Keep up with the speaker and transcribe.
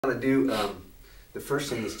want to do, the first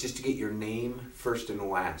thing is just to get your name first and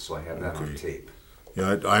last, so I have that on tape.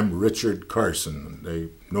 Yeah, I'm Richard Carson. They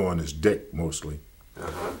know him as Dick mostly.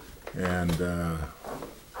 And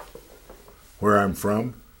where I'm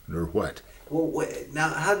from, or what? Well, now,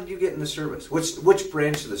 how did you get in the service? Which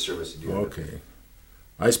branch of the service did you have? Okay.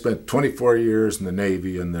 I spent 24 years in the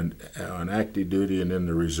Navy and then on active duty and in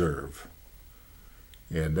the reserve.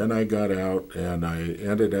 And then I got out and I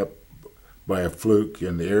ended up by a fluke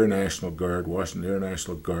in the Air National Guard, Washington Air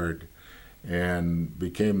National Guard, and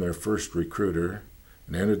became their first recruiter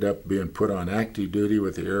and ended up being put on active duty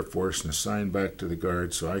with the Air Force and assigned back to the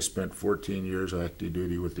Guard. So I spent 14 years active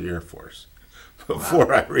duty with the Air Force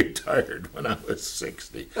before I retired when I was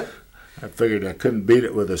 60. I figured I couldn't beat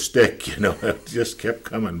it with a stick, you know. It just kept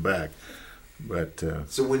coming back. But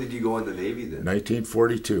so when did you go in the Navy then?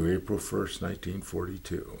 1942, April 1st,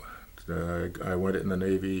 1942. I went in the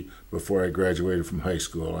Navy before I graduated from high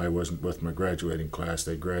school. I wasn't with my graduating class.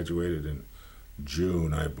 They graduated in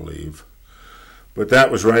June, I believe. But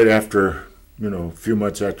that was right after, you know, a few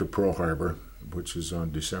months after Pearl Harbor, which is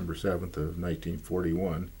on December 7th of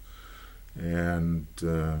 1941. And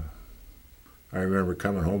I remember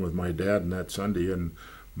coming home with my dad on that Sunday, and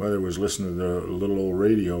Mother was listening to the little old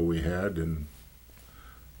radio we had, and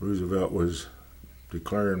Roosevelt was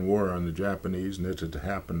declaring war on the Japanese, and it had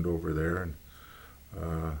happened over there.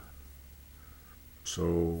 And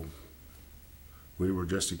so we were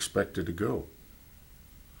just expected to go.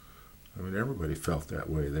 I mean, everybody felt that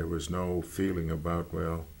way. There was no feeling about,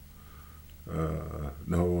 well,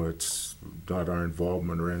 no, it's not our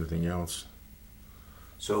involvement or anything else.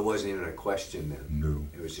 So it wasn't even a question then? No.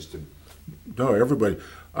 It was just a... No, everybody.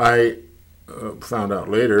 I found out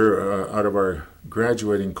later, out of our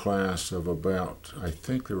graduating class of about, I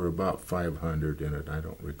think there were about 500 in it, I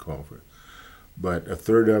don't recall. But a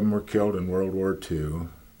third of them were killed in World War II,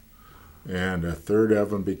 and a third of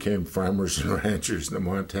them became farmers and ranchers in the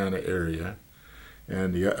Montana area.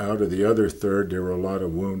 And out of the other third, there were a lot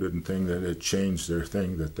of wounded and things that had changed their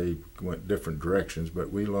thing, that they went different directions.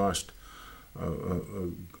 But we lost a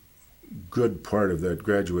good part of that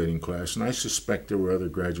graduating class, and I suspect there were other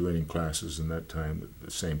graduating classes in that time that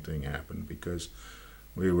the same thing happened, because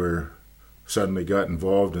we were suddenly got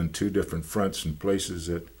involved in two different fronts and places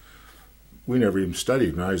that we never even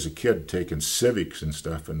studied. When I was a kid taking civics and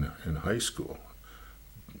stuff in high school,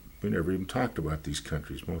 we never even talked about these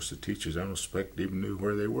countries. Most of the teachers, I don't suspect, even knew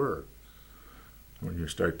where they were. When you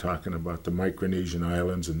start talking about the Micronesian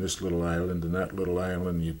islands and this little island and that little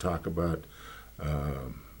island, you talk about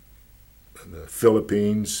the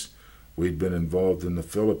Philippines. We'd been involved in the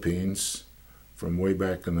Philippines from way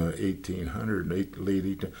back in the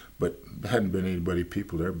 1800s, but hadn't been anybody,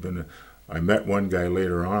 people there. I met one guy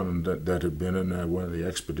later on that had been in one of the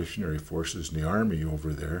expeditionary forces in the Army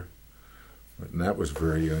over there, and that was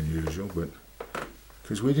very unusual. But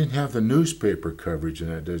because we didn't have the newspaper coverage in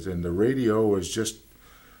it, and the radio was just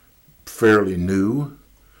fairly new.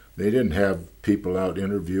 They didn't have people out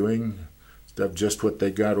interviewing stuff, just what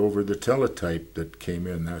they got over the teletype that came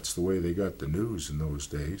in. That's the way they got the news in those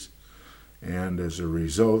days. And as a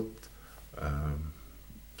result,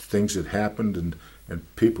 things had happened,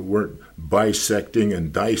 and people weren't bisecting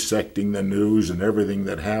and dissecting the news and everything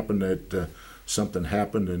that happened. That something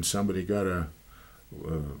happened and somebody got in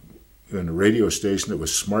a radio station that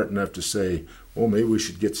was smart enough to say, well, maybe we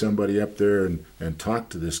should get somebody up there and talk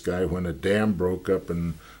to this guy when a dam broke up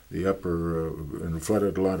in the upper and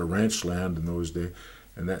flooded a lot of ranch land in those days.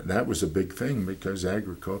 And that was a big thing, because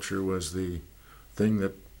agriculture was the thing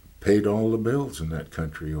that paid all the bills in that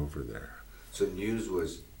country over there. So news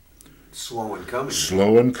was slow in coming.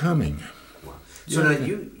 Slow in coming. Wow. So now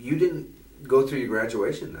you didn't go through your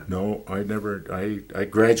graduation then? No, I never. I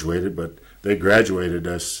graduated, but they graduated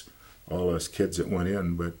us, all us kids that went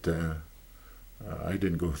in, but I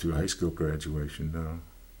didn't go through high school graduation, no.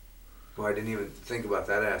 Well, I didn't even think about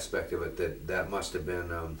that aspect of it, that must have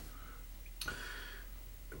been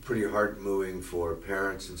pretty hard moving for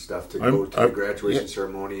parents and stuff to go to the graduation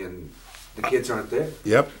ceremony and the kids aren't there.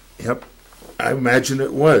 Yep. I imagine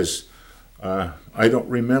it was. I don't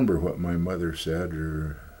remember what my mother said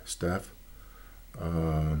or stuff.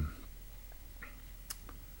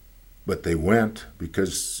 But they went,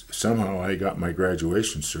 because somehow I got my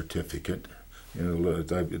graduation certificate.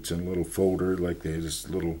 It's in a little folder, like this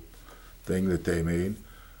little thing that they made.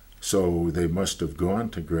 So they must have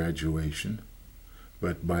gone to graduation.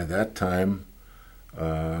 But by that time,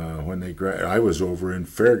 when I was over in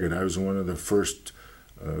Farragut. I was one of the first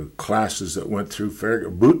classes that went through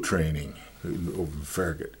Farragut, boot training over in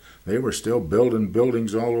Farragut. They were still building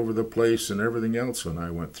buildings all over the place and everything else when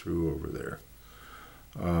I went through over there.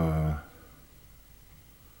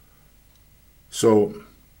 So,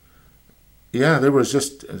 yeah, there was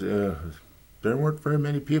just, there weren't very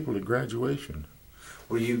many people at graduation.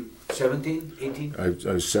 Were you 17, 18? I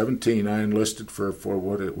was 17. I enlisted for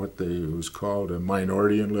what it was called a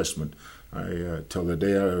minority enlistment. Till the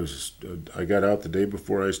day I got out the day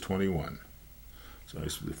before I was 21. So I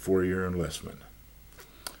was a 4-year enlistment.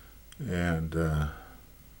 And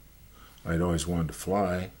I'd always wanted to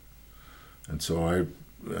fly. And so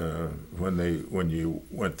when you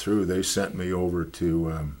went through, they sent me over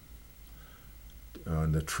to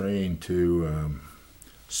on the train to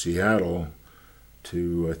Seattle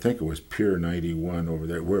to, I think it was Pier 91 over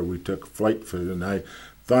there, where we took a flight for it, and I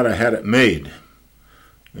thought I had it made.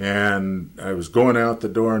 And I was going out the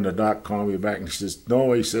door, and the doc called me back, and he says,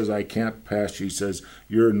 no, he says, I can't pass you. He says,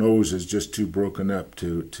 your nose is just too broken up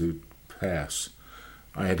to pass.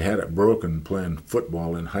 I had it broken playing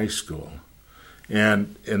football in high school.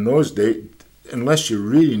 And in those days, unless you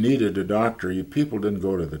really needed a doctor, people didn't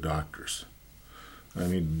go to the doctors. I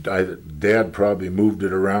mean, Dad probably moved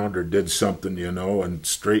it around or did something, and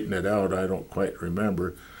straightened it out. I don't quite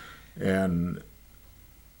remember. And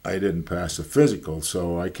I didn't pass a physical,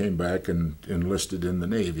 so I came back and enlisted in the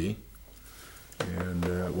Navy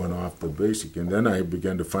and went off the basic. And then I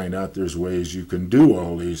began to find out there's ways you can do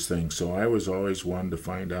all these things. So I was always one to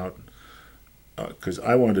find out, because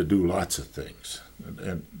I wanted to do lots of things.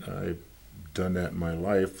 And I've done that in my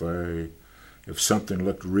life. If something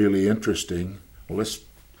looked really interesting, well, let's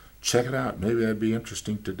check it out. Maybe that'd be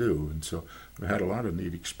interesting to do. And so I had a lot of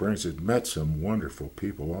neat experiences. Met some wonderful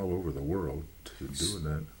people all over the world doing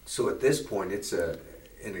that. So at this point, it's an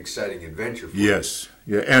exciting adventure for you. Yes.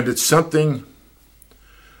 Yeah, and it's something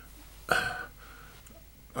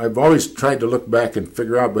I've always tried to look back and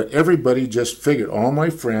figure out, but everybody just figured, all my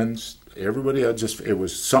friends, everybody, it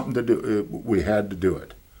was something to do. We had to do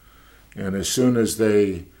it. And as soon as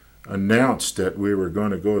they announced that we were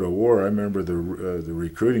going to go to war, I remember the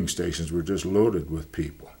recruiting stations were just loaded with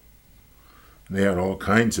people. And they had all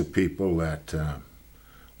kinds of people that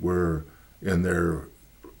were in their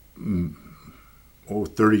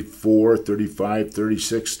 34, 35,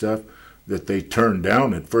 36 stuff that they turned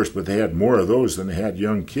down at first, but they had more of those than they had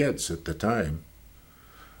young kids at the time.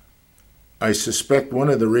 I suspect one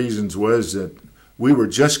of the reasons was that we were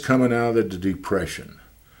just coming out of the Depression.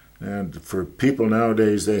 And for people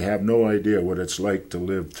nowadays, they have no idea what it's like to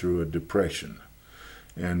live through a depression.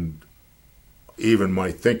 And even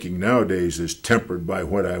my thinking nowadays is tempered by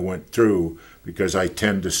what I went through, because I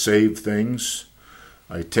tend to save things.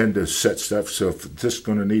 I tend to set stuff, so if this is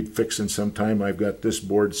going to need fixing sometime, I've got this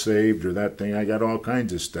board saved or that thing. I got all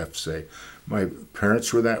kinds of stuff saved. My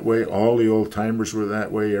parents were that way. All the old-timers were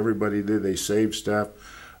that way. Everybody did. They saved stuff.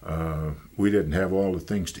 We didn't have all the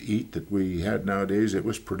things to eat that we had nowadays. It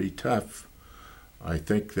was pretty tough. I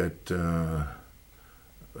think that,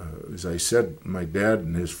 as I said, my dad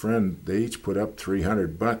and his friend, they each put up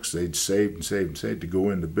 $300. They'd saved and saved and saved to go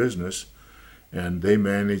into business. And they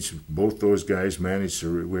managed, both those guys managed,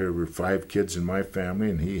 we were 5 kids in my family,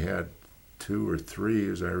 and he had 2 or 3,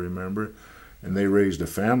 as I remember. And they raised a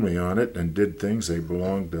family on it and did things. They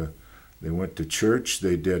went to church.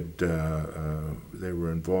 They did. They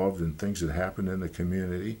were involved in things that happened in the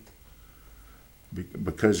community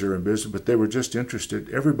because they're in business. But they were just interested.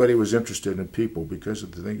 Everybody was interested in people because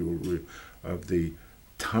of the thing of the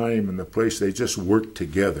time and the place. They just worked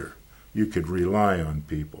together. You could rely on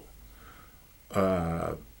people.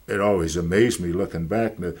 It always amazed me looking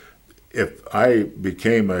back. If I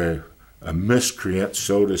became a miscreant,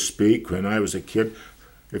 so to speak, when I was a kid.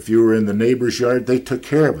 If you were in the neighbor's yard, they took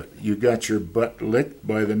care of it. You got your butt licked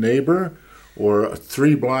by the neighbor, or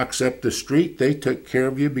 3 blocks up the street, they took care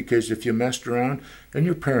of you, because if you messed around, and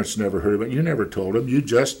your parents never heard of it, you never told them, you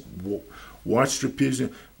just watched your pews.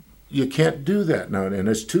 You can't do that now, and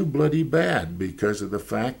it's too bloody bad because of the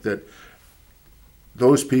fact that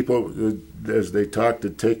those people, as they talked,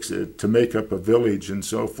 it takes to make up a village and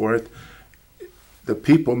so forth, the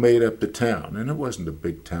people made up the town, and it wasn't a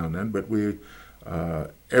big town then, but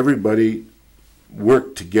everybody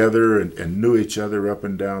worked together and knew each other up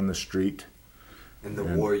and down the street. And the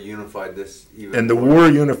war unified this even more. And the war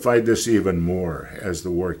unified this even more as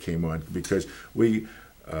the war came on, because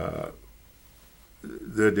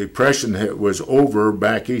the Depression was over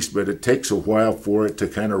back east, but it takes a while for it to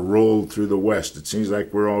kind of roll through the West. It seems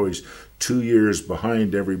like we're always 2 years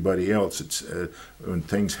behind everybody else. It's when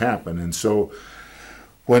things happen. And so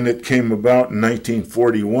when it came about in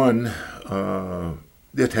 1941,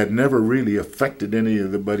 it had never really affected any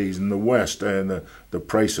of the buddies in the West. And the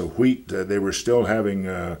price of wheat, they were still having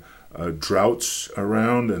droughts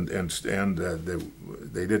around, and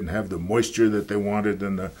they didn't have the moisture that they wanted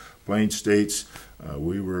in the Plain States.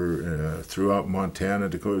 We were throughout Montana.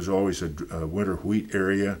 Dakota was always a winter wheat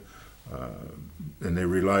area, and they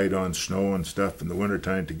relied on snow and stuff in the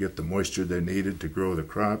wintertime to get the moisture they needed to grow the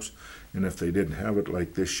crops. And if they didn't have it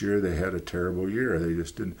like this year, they had a terrible year. They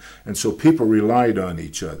just didn't. And so people relied on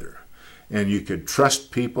each other. And you could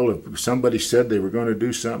trust people. If somebody said they were going to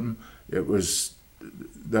do something,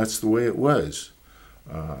 that's the way it was.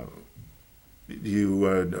 They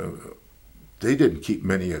didn't keep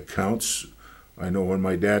many accounts. I know when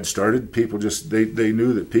my dad started, people they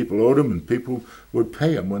knew that people owed them, and people would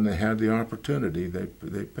pay them when they had the opportunity.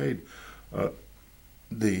 They paid.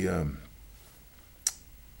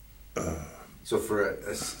 So for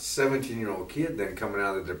a 17-year-old kid then coming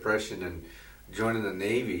out of the Depression and joining the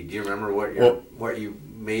Navy, do you remember what you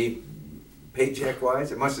made paycheck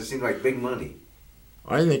wise? It must have seemed like big money.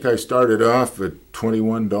 I think I started off at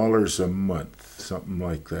 $21 a month, something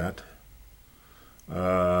like that.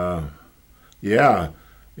 Yeah,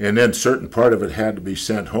 and then certain part of it had to be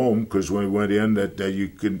sent home, because when we went in,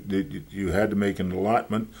 you had to make an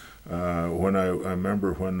allotment. When I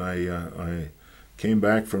remember when I came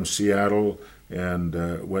back from Seattle and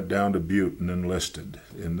went down to Butte and enlisted,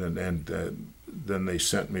 and then they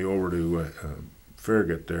sent me over to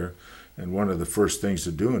Farragut there, and one of the first things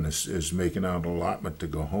to do is making out an allotment to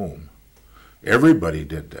go home. Everybody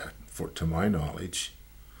did that, to my knowledge.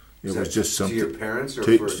 It was just something to your parents, or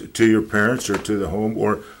to your parents, or to the home,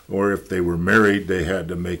 or if they were married, they had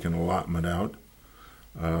to make an allotment out.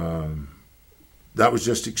 That was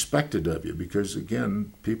just expected of you, because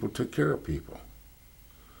again, people took care of people.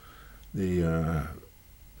 There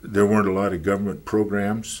weren't a lot of government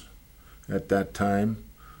programs at that time,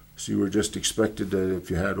 so you were just expected to,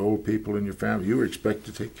 if you had old people in your family, you were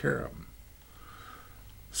expected to take care of them.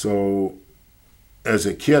 So, as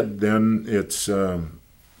a kid, then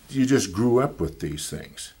you just grew up with these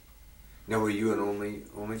things. Now, were you an only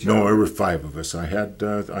child? No, there were 5 of us. I have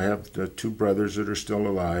 2 brothers that are still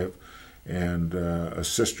alive, and a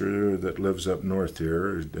sister that lives up north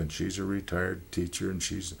here, and she's a retired teacher,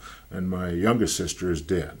 and my youngest sister is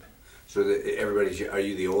dead. So are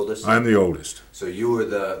you the oldest? I'm the oldest. So you were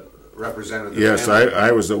the representative of the Yes, family?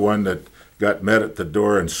 I was the one that got met at the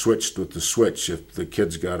door and switched with the switch if the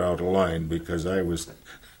kids got out of line, because I was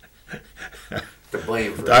to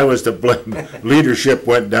blame for I was to blame. Leadership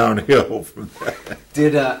went downhill from that.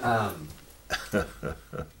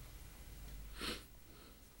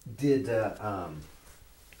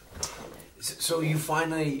 So you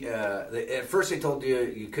finally, at first they told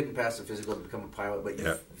you you couldn't pass the physical to become a pilot, but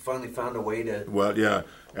you finally found a way to... Well, yeah.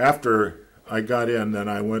 After I got in, then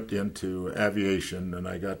I went into aviation, and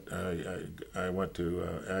I went to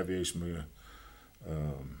aviation,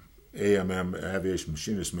 AMM, Aviation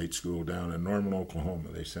Machinist Mate School down in Norman, Oklahoma.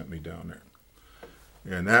 They sent me down there.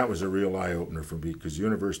 And that was a real eye-opener for me, because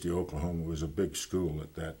University of Oklahoma was a big school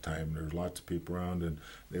at that time. There were lots of people around, and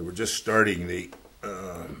they were just starting the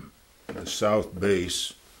South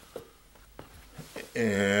Base.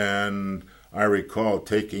 And I recall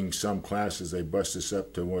taking some classes. They bussed us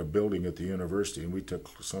up to a building at the university, and we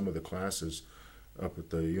took some of the classes up at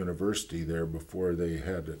the university there before they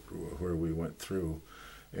had it where we went through.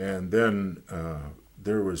 And then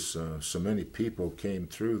there was so many people came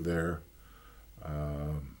through there.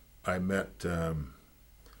 I met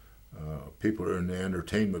people who are in the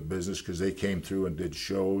entertainment business, because they came through and did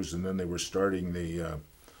shows, and then they were starting the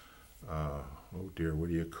oh dear, what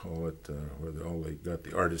do you call it? Where they got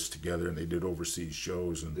the artists together and they did overseas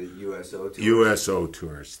shows, and the USO tours. USO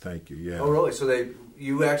tours, thank you. Yeah. Oh really? So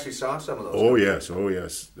you actually saw some of those? Oh yes, oh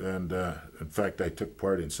yes. And in fact, I took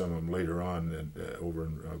part in some of them later on, and over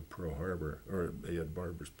in Pearl Harbor, or at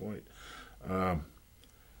Barbers Point.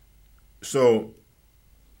 So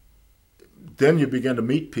then you begin to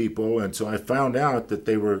meet people, and so I found out that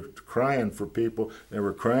they were crying for people. They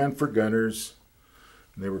were crying for gunners.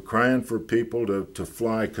 They were crying for people to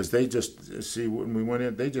fly, because they just, see, when we went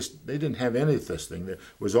in, they didn't have any of this thing. It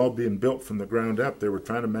was all being built from the ground up. They were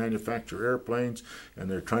trying to manufacture airplanes,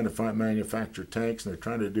 and they're trying to manufacture tanks, and they're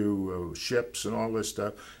trying to do ships and all this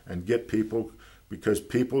stuff, and get people, because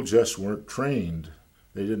people just weren't trained.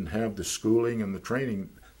 They didn't have the schooling and the training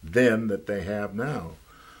then that they have now.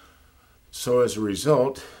 So as a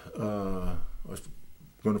result, I was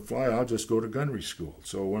going to fly, I'll just go to gunnery school.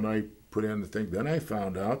 So when I put in the thing, then I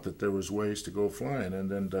found out that there was ways to go flying. And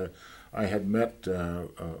then I had met a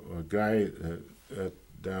guy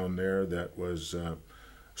down there that was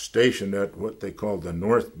stationed at what they called the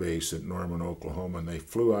North Base at Norman, Oklahoma, and they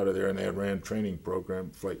flew out of there, and they had ran training program,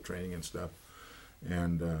 flight training and stuff.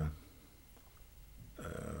 And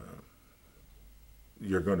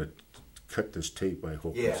you're going to cut this tape, I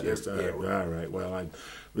hope. Yeah. Yes, Yeah. all right. Well,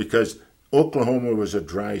 because Oklahoma was a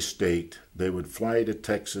dry state, they would fly to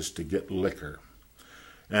Texas to get liquor.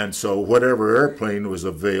 And so whatever airplane was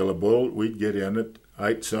available, we'd get in it.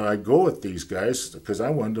 So I'd go with these guys because I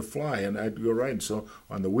wanted to fly, and I'd go riding. So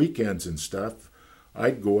on the weekends and stuff,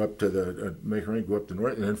 I'd go up to the make arrangements, go up to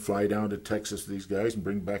north, and then fly down to Texas with these guys and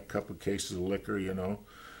bring back a couple of cases of liquor, you know.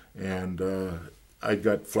 And I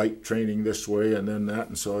got flight training this way and then that,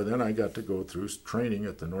 and so then I got to go through training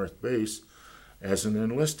at the North Base as an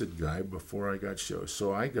enlisted guy before I got shown.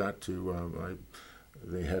 So I got to,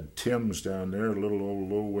 they had Tims down there, a little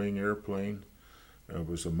old low-wing airplane. It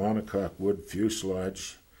was a monocoque wood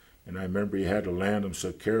fuselage, and I remember you had to land them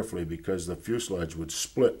so carefully because the fuselage would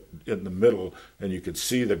split in the middle, and you could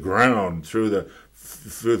see the ground through the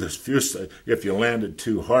fuselage if you landed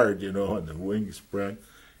too hard, you know, and the wings spread.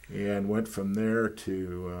 And went from there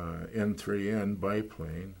to N3N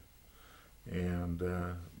biplane, and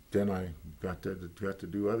then I got to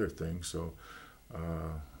do other things. So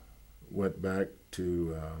went back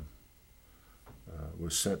to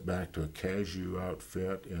was sent back to a cashew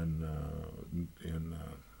outfit in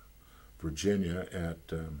Virginia at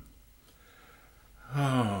the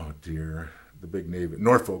big Navy,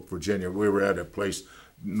 Norfolk, Virginia. We were at a place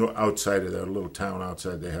outside of that little town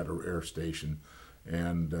outside. They had an air station.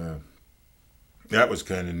 And that was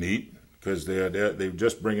kind of neat because they were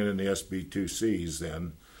just bringing in the SB-2Cs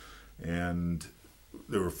then, and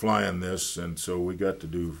they were flying this, and so we got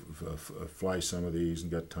to fly some of these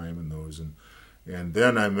and got time in those, and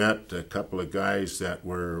then I met a couple of guys that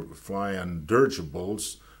were flying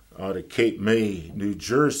dirigibles out of Cape May, New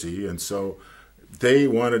Jersey, and so they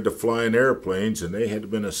wanted to fly in airplanes, and they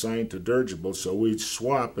had been assigned to dirigibles, so we'd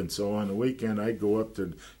swap. And so on the weekend, I'd go up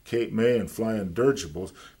to Cape May and fly in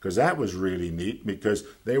dirigibles, because that was really neat, because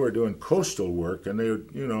they were doing coastal work, and they were,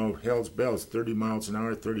 you know, hell's bells, 30 miles an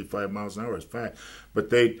hour, 35 miles an hour is fast. But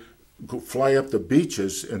they'd fly up the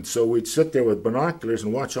beaches, and so we'd sit there with binoculars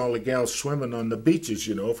and watch all the gals swimming on the beaches,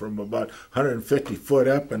 you know, from about 150 foot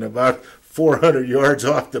up and about 400 yards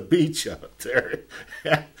off the beach out there.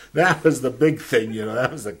 That was the big thing, you know.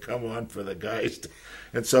 That was the come on for the guys.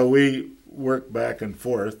 And so we worked back and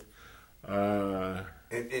forth. And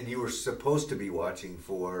you were supposed to be watching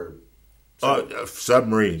for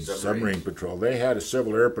submarine patrol. They had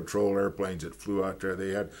several air patrol airplanes that flew out there. They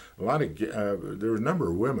had a lot of, there were a number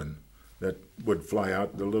of women that would fly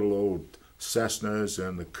out, the little old Cessnas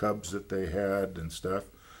and the Cubs that they had and stuff.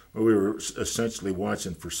 Well, we were essentially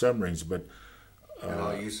watching for submarines, but and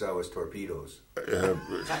all you saw was torpedoes,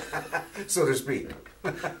 so to speak.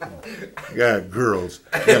 Yeah, girls.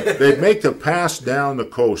 Yeah, they'd make the pass down the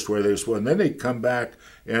coast where they swim, and then they'd come back,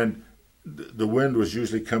 and the wind was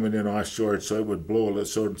usually coming in offshore, so it would blow a little.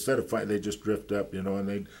 So instead of fighting, they'd just drift up, you know,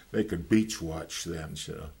 and they could beach watch then.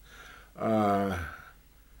 So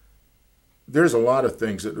there's a lot of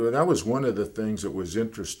things that was one of the things that was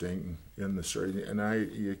interesting in the service, and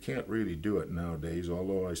you can't really do it nowadays.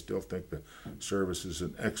 Although I still think the service is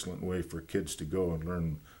an excellent way for kids to go and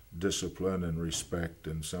learn discipline and respect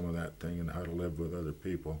and some of that thing and how to live with other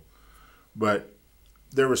people. But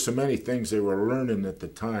there were so many things they were learning at the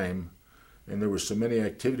time, and there were so many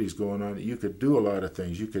activities going on that you could do a lot of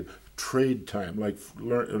things. You could trade time, like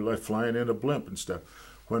flying in a blimp and stuff.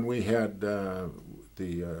 When we had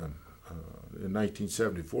in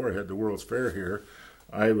 1974, I had the World's Fair here.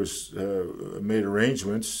 I was made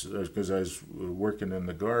arrangements because I was working in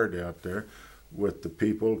the Guard out there with the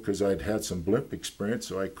people because I'd had some blimp experience.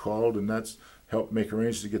 So I called, and that's helped make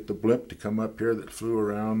arrangements to get the blimp to come up here that flew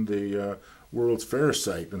around the World's Fair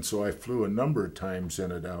site. And so I flew a number of times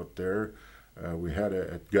in it out there. We had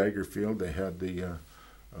at Geiger Field, they had the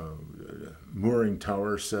mooring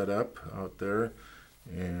tower set up out there,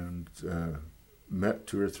 and met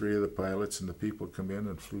 2 or 3 of the pilots, and the people come in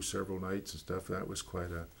and flew several nights and stuff. That was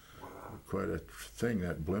quite a thing,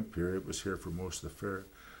 that blimp here. It was here for most of the fair.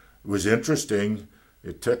 It was interesting.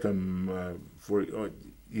 It took them,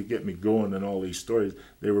 you get me going in all these stories.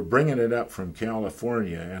 They were bringing it up from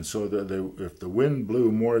California, and so if the wind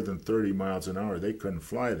blew more than 30 miles an hour, they couldn't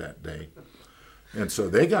fly that day. And so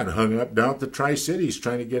they got hung up down at the Tri-Cities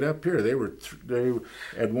trying to get up here. They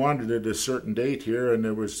had wanted it a certain date here, and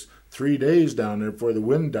there was 3 days down there before the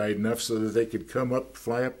wind died enough so that they could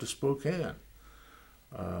fly up to Spokane.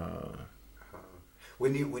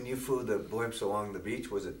 When you flew the blimps along the beach,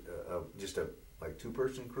 was it just a like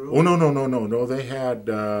 2-person crew? Oh no! They had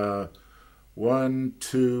 1,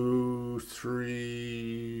 2,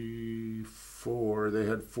 3, 4. They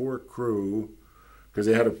had 4 crew because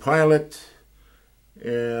they had a pilot,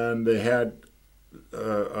 and they had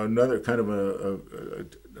another kind of a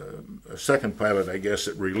second pilot, I guess,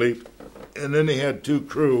 at relief. And then they had two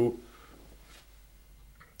crew,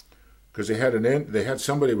 because they had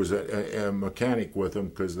somebody was a mechanic with them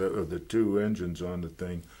because of the two engines on the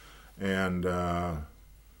thing, and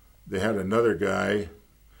they had another guy,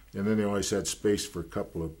 and then they always had space for a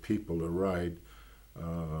couple of people to ride,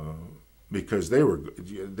 because they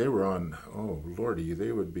were on, oh lordy,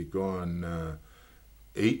 they would be gone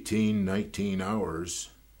 18, 19 hours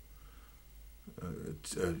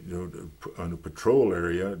on a patrol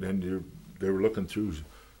area. Then they were looking through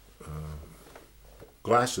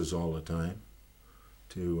glasses all the time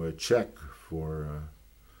to check for.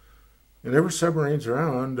 And there were submarines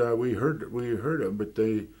around. We heard them, but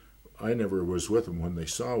I never was with them when they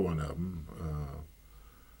saw one of them.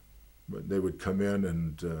 But they would come in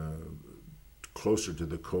and closer to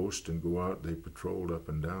the coast and go out. They patrolled up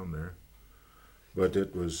and down there. But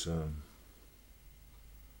it was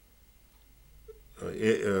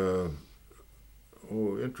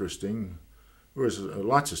interesting. There was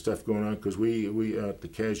lots of stuff going on because we at the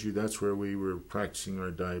Cashew, that's where we were practicing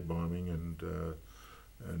our dive bombing and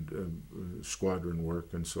squadron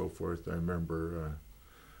work and so forth. I remember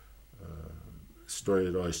a story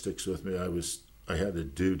that always sticks with me. I had a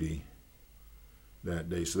duty that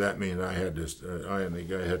day, so that means I and the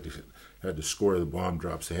guy had to score the bomb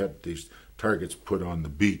drops. They had these targets put on the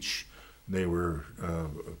beach. They were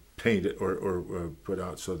painted or put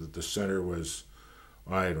out so that the center was,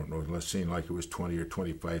 I don't know, it seemed like it was 20 or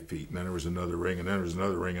 25 feet. And then there was another ring, and then there was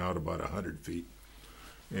another ring out about 100 feet.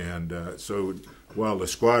 And so while the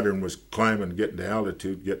squadron was climbing, getting to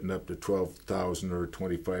altitude, getting up to 12,000 or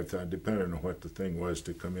 25,000, depending on what the thing was,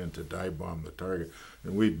 to come in to dive bomb the target,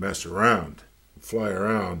 and we'd mess around, fly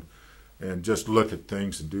around, and just look at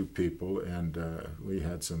things and do people. And we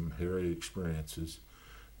had some hairy experiences.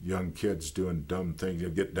 Young kids doing dumb things.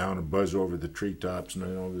 You'd get down and buzz over the treetops, and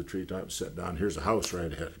then over the treetops, sit down. Here's a house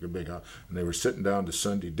right ahead, a big house. And they were sitting down to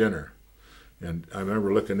Sunday dinner. And I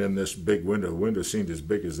remember looking in this big window. The window seemed as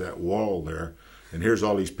big as that wall there. And here's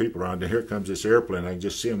all these people around. And here comes this airplane. I can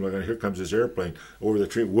just see them looking. Here comes this airplane over the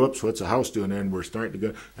tree. Whoops, what's the house doing there? And we're starting to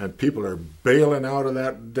go. And people are bailing out of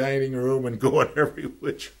that dining room and going every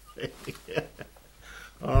which way.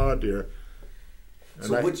 Oh, dear. And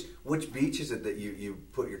so which beach is it that you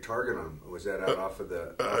put your target on? Was that out off of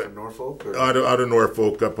Norfolk? Or? Out of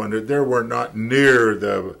Norfolk up under. There were not near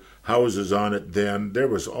the houses on it then. There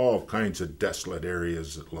was all kinds of desolate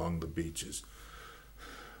areas along the beaches.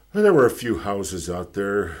 There were a few houses out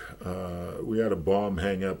there. We had a bomb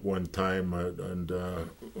hang up one time on the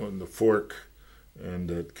fork, and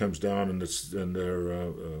it comes down, and this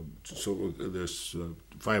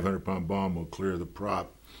 500-pound bomb will clear the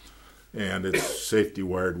prop. And it's safety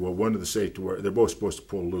wired. Well, one of the safety wires, they're both supposed to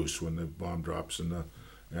pull loose when the bomb drops, and the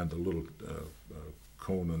little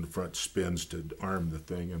cone on the front spins to arm the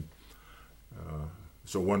thing. And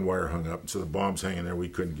so one wire hung up, and so the bomb's hanging there. We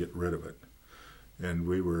couldn't get rid of it. And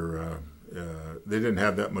we were, they didn't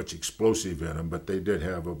have that much explosive in them, but they did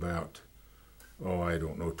have about, I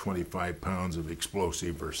don't know, 25 pounds of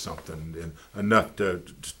explosive or something, and enough to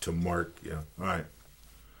mark, all right.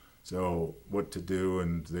 So what to do,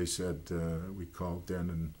 and they said we called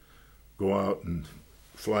in and go out and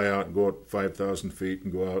fly out and go up 5,000 feet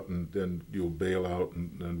and go out, and then you'll bail out,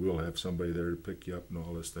 and then we'll have somebody there to pick you up and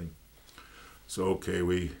all this thing. So okay,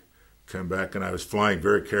 we come back, and I was flying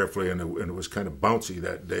very carefully, and it was kind of bouncy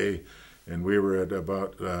that day, and we were at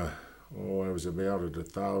about I was about at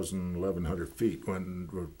 1,000, 1,100 feet or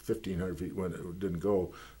 1,500 feet when it didn't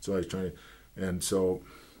go. So I was trying to, and so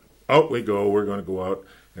out we go. We're going to go out.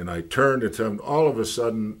 And I turned, and all of a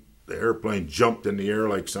sudden, the airplane jumped in the air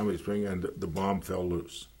like somebody's swinging, and the bomb fell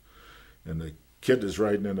loose. And the kid is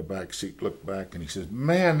riding in the back seat, looked back, and he says,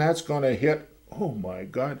 "Man, that's going to hit, oh my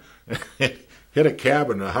God," hit a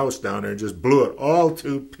cabin, a house down there, and just blew it all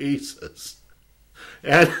to pieces.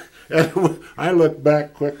 And I looked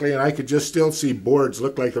back quickly, and I could just still see boards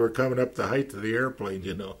look like they were coming up the height of the airplane,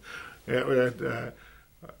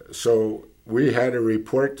 So we had to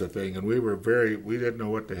report the thing, and we didn't know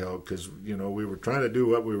what the hell, because, we were trying to do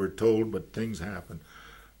what we were told, but things happened.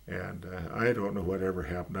 And I don't know whatever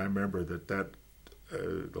happened. I remember that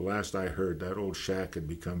the last I heard, that old shack had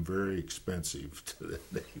become very expensive to the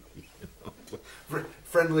Navy.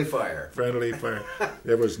 Friendly fire. Friendly fire.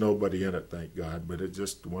 There was nobody in it, thank God, but it's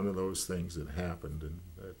just one of those things that happened.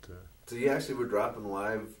 So you actually were dropping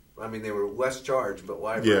live. I mean, they were less charged, but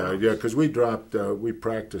live. Yeah, because we dropped. We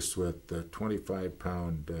practiced with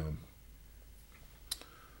 25-pound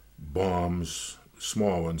bombs,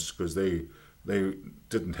 small ones, because they they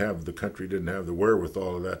the country didn't have the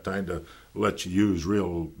wherewithal at that time to let you use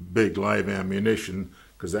real big live ammunition,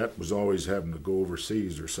 because that was always having to go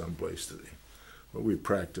overseas or someplace. But we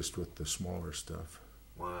practiced with the smaller stuff.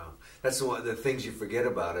 Wow, that's one of the things you forget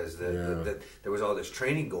about is that there was all this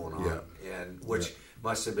training going on, and which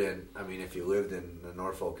must have been. I mean, if you lived in the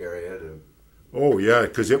Norfolk area, oh yeah,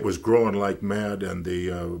 because it was growing like mad, and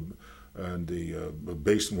the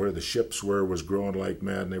basin where the ships were was growing like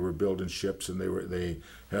mad, and they were building ships, and they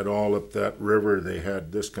had all up that river. They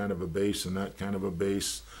had this kind of a base and that kind of a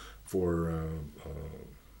base for.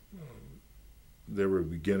 They were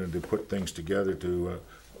beginning to put things together to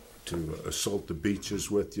assault the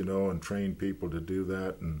beaches with, and train people to do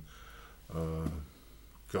that. And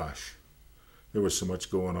gosh, there was so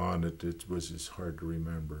much going on that it was just hard to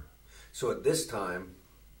remember. So at this time,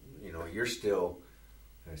 you're still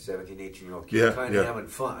a 17, 18-year-old kid kind of having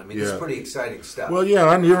fun. I mean, it's pretty exciting stuff. Well,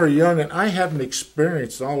 yeah, and you were young, and I hadn't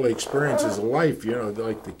experienced all the experiences of life,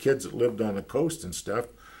 like the kids that lived on the coast and stuff.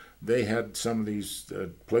 They had some of these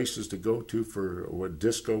places to go to for what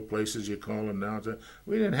disco places you call them now.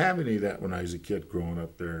 We didn't have any of that when I was a kid growing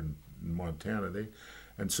up there in Montana.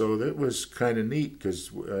 And so that was kind of neat,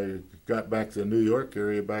 because I got back to the New York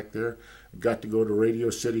area back there, got to go to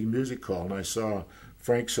Radio City Music Hall, and I saw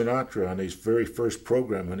Frank Sinatra on his very first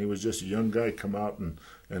program when he was just a young guy come out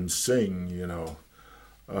and sing, and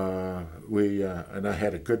I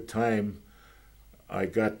had a good time. I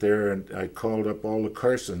got there and I called up all the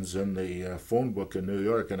Carsons in the phone book in New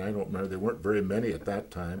York, and I don't remember, there weren't very many at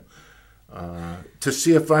that time, to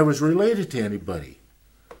see if I was related to anybody.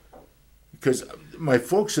 Because my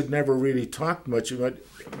folks had never really talked much about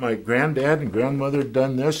my granddad and grandmother had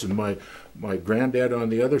done this, and my granddad on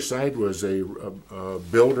the other side was a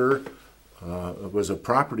builder, was a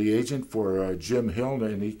property agent for Jim Hill,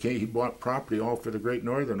 and he bought property all for the Great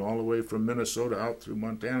Northern, all the way from Minnesota out through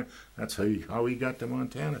Montana. That's how he got to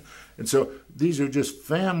Montana. And so these are just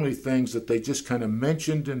family things that they just kind of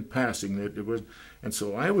mentioned in passing. And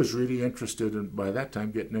so I was really interested in, by that time,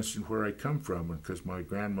 getting interested in where I come from, because my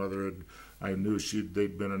grandmother I knew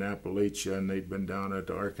they'd been in Appalachia, and they'd been down at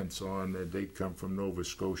Arkansas, and they'd come from Nova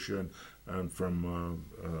Scotia and from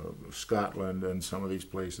Scotland and some of these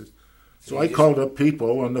places. So I called up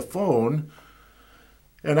people on the phone,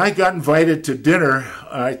 and I got invited to dinner.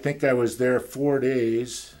 I think I was there 4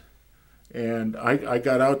 days, and I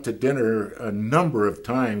got out to dinner a number of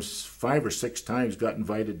times, 5 or 6 times, got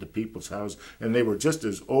invited to people's houses, and they were just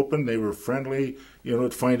as open, they were friendly, to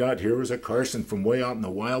find out here was a Carson from way out in the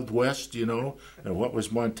Wild West, and what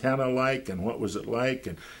was Montana like, and what was it like,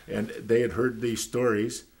 and they had heard these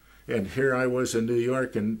stories, and here I was in New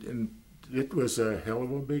York, and it was a hell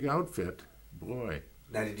of a big outfit, boy.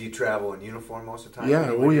 Now, did you travel in uniform most of the time?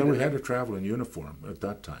 Yeah, we had to travel in uniform at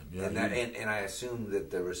that time. Yeah, and I assume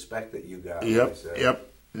that the respect that you got. Yep.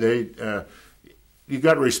 You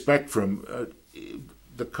got respect from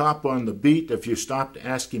the cop on the beat. If you stopped to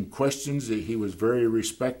ask him questions, he was very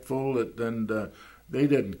respectful. And they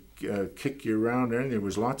didn't kick you around or anything. There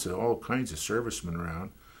was all kinds of servicemen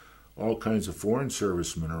around, all kinds of foreign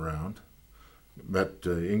servicemen around. Met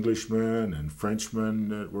Englishmen and Frenchmen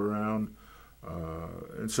that were around.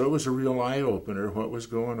 And so it was a real eye-opener what was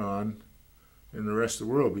going on in the rest of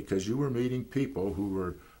the world, because you were meeting people who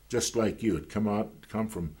were just like you. Had come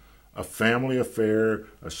from a family affair,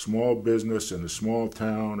 a small business in a small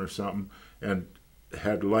town or something, and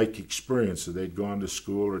had like experiences. They'd gone to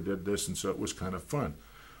school or did this, and so it was kind of fun.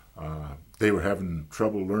 They were having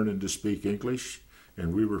trouble learning to speak English,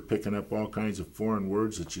 and we were picking up all kinds of foreign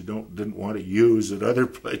words that you didn't want to use at other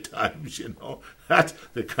playtimes, That's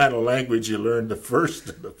the kind of language you learn the first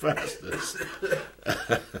and the fastest.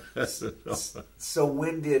 So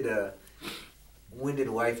when did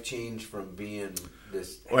life change from being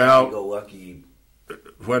this happy-go-lucky?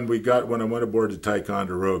 When I went aboard the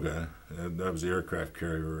Ticonderoga, and that was the aircraft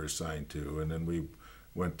carrier we were assigned to, and then we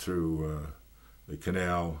went through the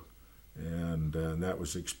canal. And that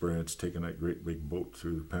was the experience, taking that great big boat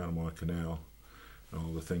through the Panama Canal, and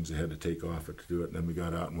all the things they had to take off it to do it. And then we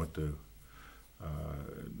got out and went to,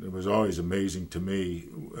 it was always amazing to me,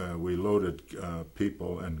 we loaded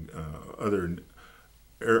people and other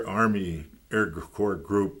Army Air Corps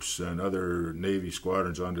groups and other Navy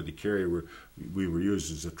squadrons onto the carrier. We were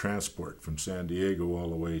used as a transport from San Diego all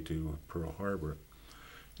the way to Pearl Harbor.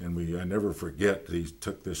 And I never forget, they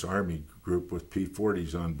took this Army group with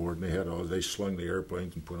P-40s on board, and they slung the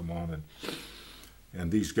airplanes and put them on.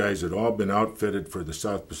 And these guys had all been outfitted for the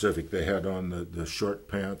South Pacific. They had on the short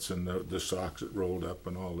pants and the socks that rolled up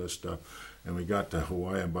and all this stuff. And we got to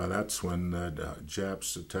Hawaii, and that's when the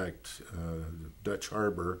Japs attacked Dutch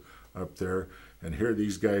Harbor up there, and here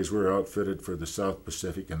these guys were outfitted for the South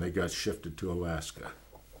Pacific, and they got shifted to Alaska.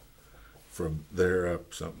 From there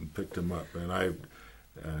up, something picked them up, and I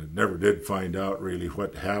never did find out really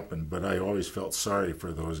what happened, but I always felt sorry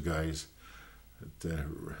for those guys.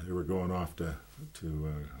 They were going off to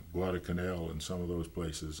Guadalcanal and some of those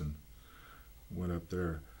places, and went up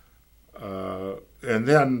there. And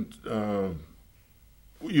then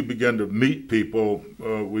you begin to meet people.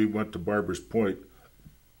 We went to Barbers Point.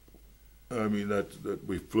 I mean, that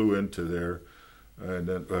we flew into there, and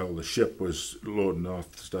then, well, the ship was loading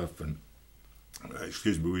off stuff, and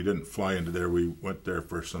excuse me, we didn't fly into there. We went there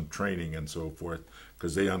for some training and so forth,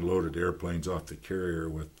 because they unloaded airplanes off the carrier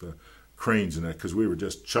with cranes and that, because we were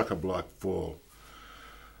just chock-a-block full.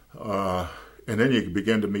 And then you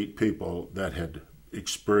begin to meet people that had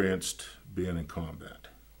experienced being in combat,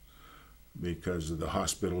 because of the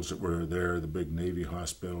hospitals that were there, the big Navy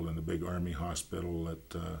hospital and the big Army hospital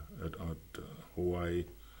at Hawaii.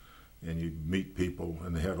 And you'd meet people,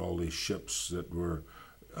 and they had all these ships that were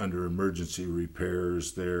under emergency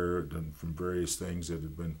repairs there, and from various things that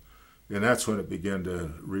had been, and that's when it began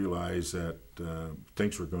to realize that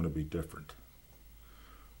things were going to be different.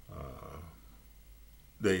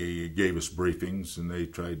 They gave us briefings, and they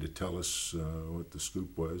tried to tell us what the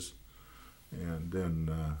scoop was, and then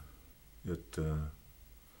it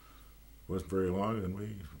wasn't very long, and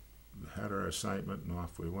we had our assignment, and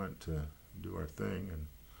off we went to do our thing. And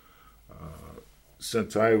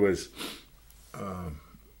since I was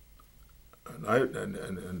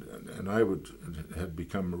had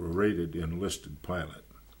become a rated enlisted pilot,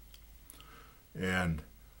 and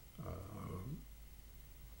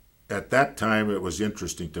at that time it was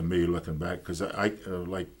interesting to me looking back, because I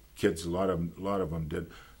like kids, a lot of them did.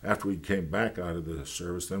 After we came back out of the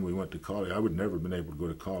service, then we went to college. I would never have been able to go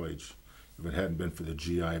to college if it hadn't been for the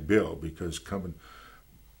GI Bill, because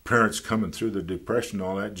parents coming through the Depression and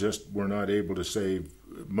all that just were not able to save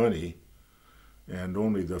money, and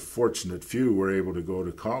only the fortunate few were able to go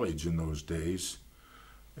to college in those days.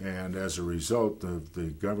 And as a result of the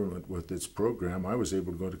government with its program, I was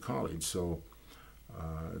able to go to college. So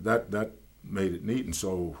that made it neat. And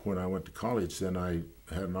so when I went to college, then I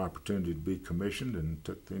had an opportunity to be commissioned, and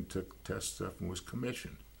took test stuff and was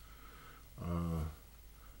commissioned.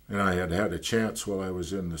 And I had had a chance while I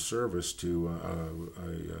was in the service to, I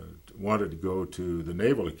wanted to go to the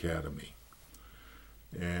Naval Academy.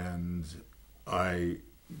 And I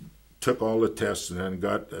took all the tests and then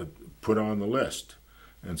got put on the list.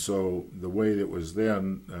 And so the way it was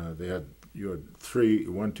then, you had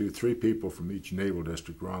three people from each naval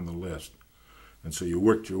district were on the list. And so you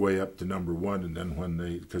worked your way up to number one, and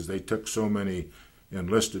then because they took so many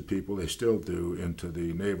enlisted people, they still do, into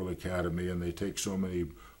the Naval Academy, and they take so many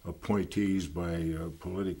appointees by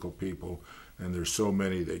political people, and there's so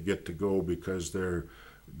many that get to go because their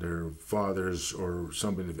fathers or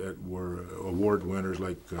somebody that were award winners,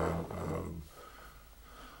 like the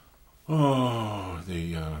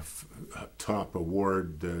top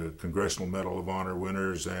award, the Congressional Medal of Honor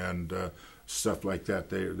winners, and stuff like that.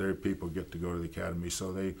 Their people get to go to the academy.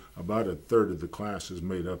 So about a third of the class is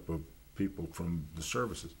made up of people from the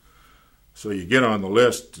services. So you get on the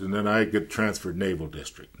list, and then I get transferred Naval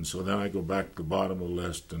District, and so then I go back to the bottom of the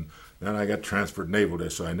list, and then I got transferred Naval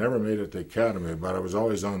District. So I never made it to the academy, but I was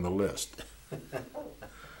always on the list.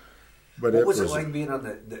 But what was it like being on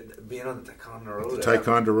the Ticonderoga? The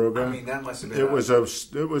Ticonderoga. I mean, that must have been. It was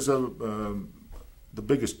the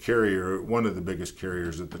biggest carrier, one of the biggest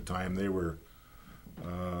carriers at the time. They were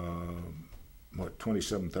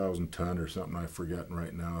 27,000 ton or something. I've forgotten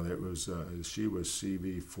right now. That was she was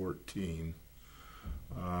CV-14.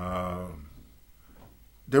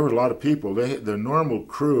 There were a lot of people. The normal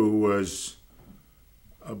crew was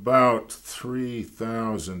about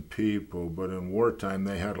 3,000 people, but in wartime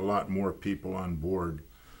they had a lot more people on board.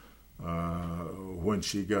 When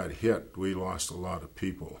she got hit, we lost a lot of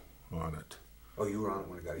people on it. Oh, you were on it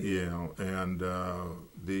when it got hit? Yeah, and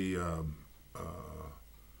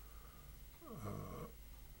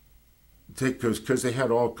because they had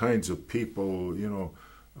all kinds of people,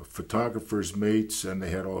 photographers' mates, and they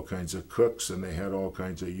had all kinds of cooks, and they had all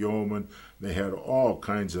kinds of yeomen. They had all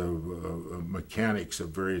kinds of mechanics of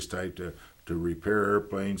various types to repair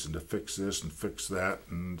airplanes and to fix this and fix that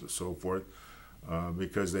and so forth,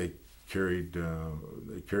 because they carried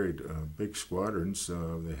big squadrons.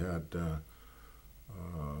 They had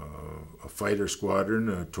a fighter squadron,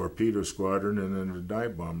 a torpedo squadron, and then a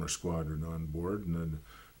dive bomber squadron on board, and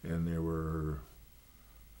there were,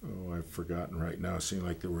 I've forgotten right now, it seemed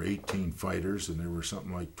like there were 18 fighters, and there were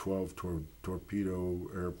something like 12 torpedo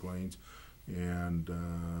airplanes, and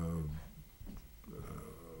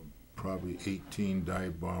probably 18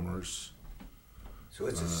 dive bombers. So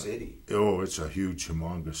it's a city. Oh, it's a huge,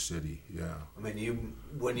 humongous city, yeah. I mean, you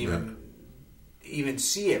wouldn't even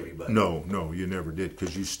see everybody. No, you never did,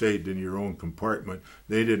 because you stayed in your own compartment.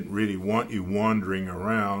 They didn't really want you wandering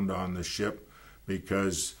around on the ship,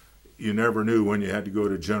 because you never knew when you had to go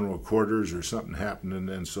to general quarters or something happened,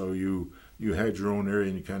 and so you had your own area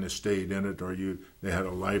and you kind of stayed in it, or they had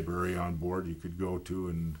a library on board you could go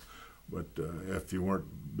to, but if you weren't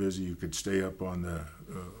busy, you could stay up on the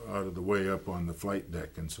out of the way up on the flight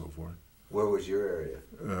deck and so forth. Where was your area?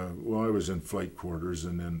 Well, I was in flight quarters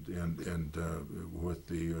and with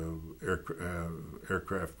the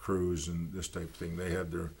aircraft crews and this type of thing. They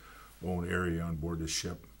had their own area on board the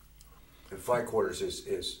ship. And flight quarters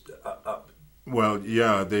is up. Well,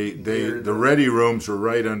 yeah, the ready rooms were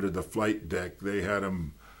right under the flight deck. They had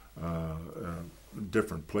them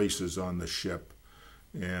different places on the ship,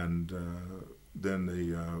 and then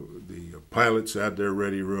the pilots had their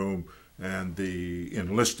ready room, and the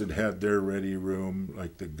enlisted had their ready room,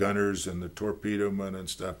 like the gunners and the torpedo men and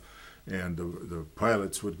stuff. And the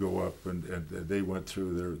pilots would go up, and they went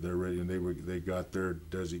through their ready, and they got their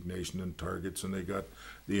designation and targets, and they got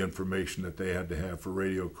the information that they had to have for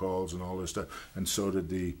radio calls and all this stuff. And so did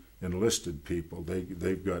the enlisted people.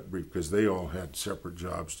 They've got brief, because they all had separate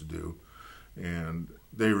jobs to do, and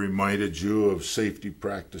they reminded you of safety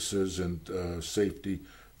practices and safety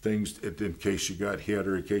things in case you got hit,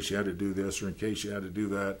 or in case you had to do this, or in case you had to do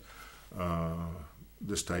that,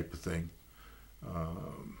 this type of thing.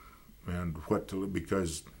 And what to,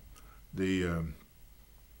 because the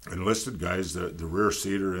enlisted guys, the rear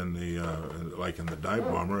seater in the like in the dive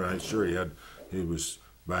bomber, I'm sure he was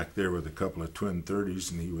back there with a couple of twin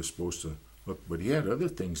 30s, and he was supposed to look, but he had other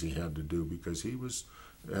things he had to do, because he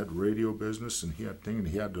had radio business, and he had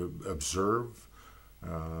to observe,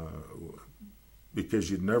 because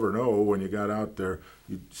you'd never know when you got out there.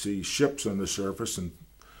 You'd see ships on the surface, and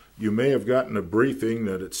you may have gotten a briefing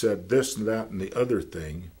that it said this and that and the other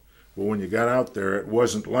thing. Well, when you got out there, it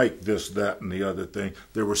wasn't like this, that, and the other thing.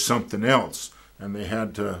 There was something else, and they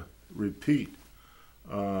had to repeat.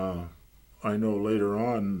 I know later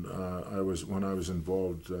on, when I was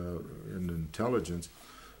involved in intelligence,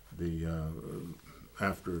 when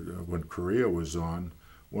Korea was on,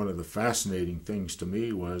 one of the fascinating things to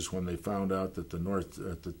me was when they found out that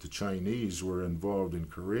the Chinese were involved in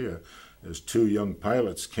Korea, as two young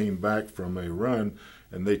pilots came back from a run,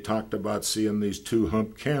 and they talked about seeing these two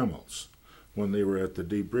hump camels when they were at the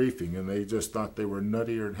debriefing, and they just thought they were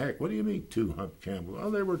nuttier than heck. What do you mean, two hump camels?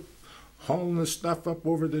 Oh, they were hauling this stuff up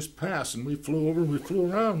over this pass, and we flew over, and we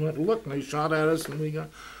flew around, went, look, and they shot at us,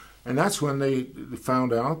 and that's when they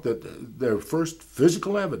found out that their first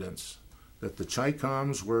physical evidence that the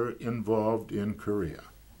Chi-Coms were involved in Korea.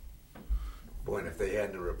 Boy, and if they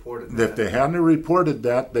hadn't reported that. If they hadn't reported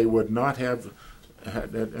that, they would not have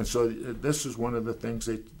had that. And so this is one of the things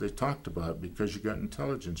they talked about, because you got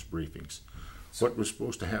intelligence briefings. What was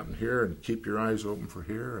supposed to happen here, and keep your eyes open for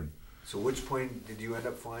here. And so which plane did you end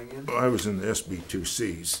up flying in? I was in the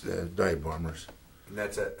SB-2Cs, the dive bombers. And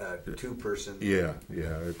that's a two-person? Yeah.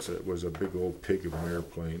 It was a big old pig of an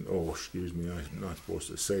airplane. Oh, excuse me, I'm not supposed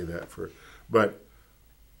to say that. But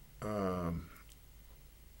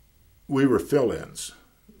we were fill-ins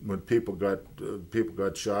when people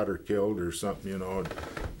got shot or killed or something,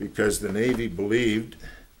 because the Navy believed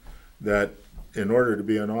that in order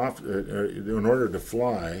to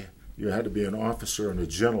fly, you had to be an officer and a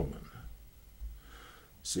gentleman.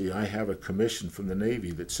 See, I have a commission from the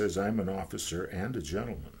Navy that says I'm an officer and a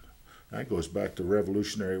gentleman. That goes back to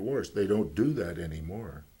Revolutionary Wars. They don't do that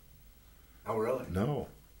anymore. Oh, really? No.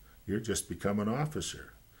 You're just become an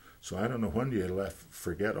officer. So I don't know when you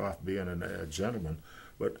forget off being a gentleman.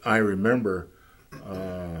 But I remember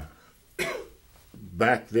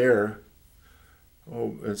back there,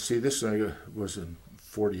 this I was in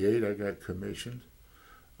 48, I got commissioned.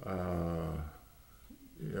 When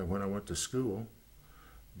I went to school,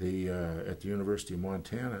 at the University of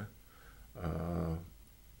Montana,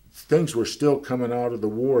 things were still coming out of the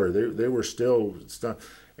war. They were still stuff,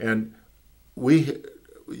 and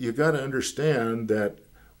you got to understand that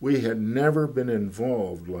we had never been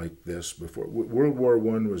involved like this before. World War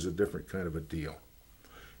I was a different kind of a deal,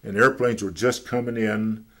 and airplanes were just coming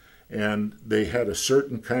in, and they had a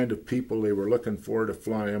certain kind of people they were looking for to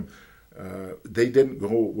fly them. They didn't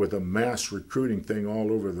go with a mass recruiting thing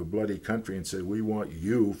all over the bloody country and say, we want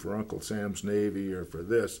you for Uncle Sam's Navy or for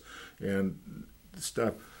this and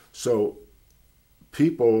stuff. So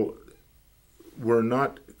people were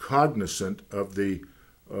not cognizant of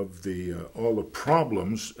all the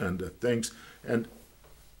problems and the things. And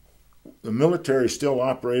the military still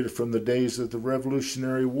operated from the days of the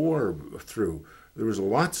Revolutionary War through. There was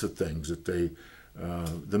lots of things that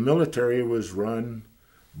the military was run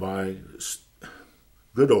by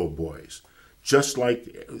good old boys, just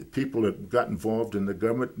like people that got involved in the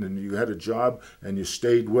government and you had a job and you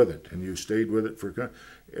stayed with it, and you stayed with it for.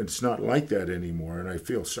 It's not like that anymore, and I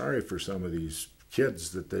feel sorry for some of these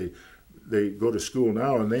kids that they go to school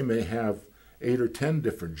now and they may have 8 or 10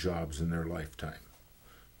 different jobs in their lifetime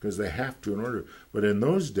because they have to in order. But in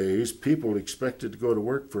those days, people expected to go to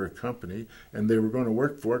work for a company, and they were going to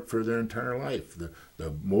work for it for their entire life.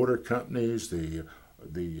 The motor companies,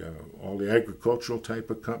 all the agricultural type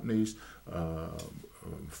of companies,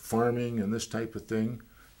 farming and this type of thing.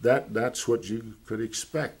 That's what you could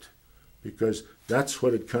expect, because that's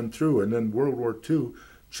what had come through. And then World War II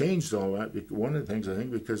changed all that. One of the things, I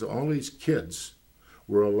think, because all these kids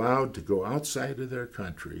were allowed to go outside of their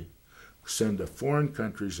country, send to foreign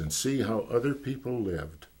countries and see how other people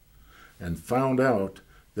lived, and found out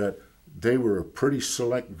that they were a pretty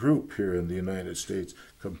select group here in the United States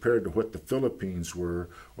compared to what the Philippines were,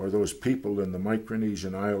 or those people in the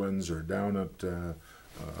Micronesian Islands, or down at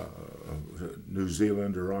New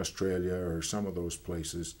Zealand or Australia or some of those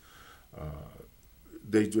places.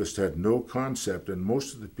 They just had no concept, and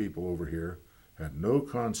most of the people over here had no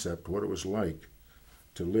concept what it was like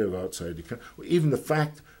to live outside the country. Even the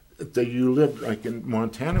fact that you lived, like in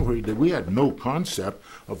Montana where you did, we had no concept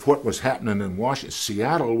of what was happening in Washington.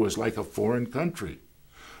 Seattle was like a foreign country.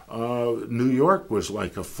 New York was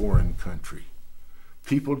like a foreign country.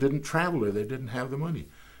 People didn't travel there. They didn't have the money.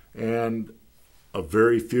 And a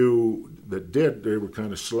very few that did, they were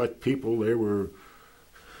kind of select people. They were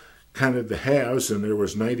kind of the haves, and there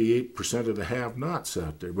was 98% of the have-nots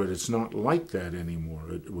out there. But it's not like that anymore.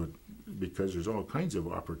 Because there's all kinds of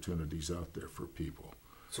opportunities out there for people.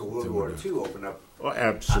 So World War II opened up. Oh,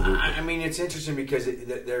 absolutely. I mean, it's interesting because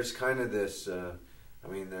there's kind of this.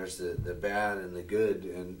 There's the bad and the good,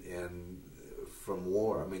 and from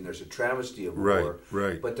war. I mean, there's a travesty of war.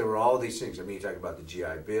 Right. But there were all these things. I mean, you talk about the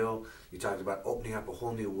GI Bill. You talked about opening up a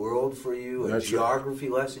whole new world for you. A geography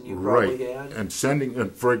lesson you probably had. And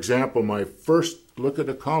for example, my first look at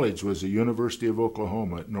a college was the University of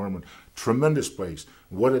Oklahoma at Normandy. Tremendous place.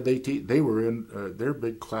 What did they teach? They were in, their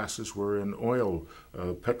big classes were in oil,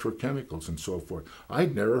 petrochemicals and so forth.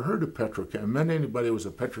 I'd never heard of petrochemicals. I meant anybody was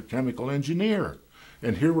a petrochemical engineer.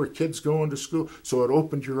 And here were kids going to school. So it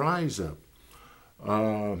opened your eyes up.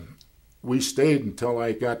 We stayed until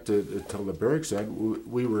I got until the barracks had.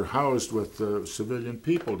 We were housed with civilian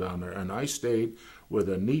people down there. And I stayed with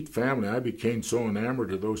a neat family. I became so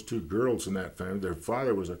enamored of those 2 girls in that family. Their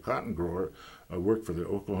father was a cotton grower. I worked for the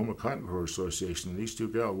Oklahoma Cotton Grower Association. And these 2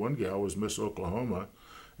 gals, one gal was Miss Oklahoma,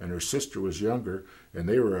 and her sister was younger, and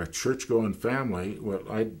they were a church-going family. Well,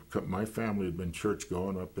 my family had been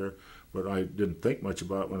church-going up there, but I didn't think much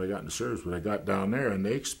about it when I got into service. But I got down there, and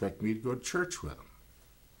they expected me to go to church with them.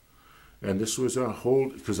 And this was a whole,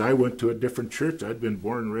 because I went to a different church. I'd been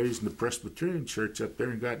born and raised in the Presbyterian church up there,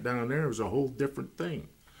 and got down there. It was a whole different thing.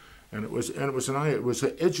 And it was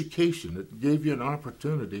an education. It gave you an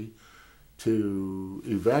opportunity to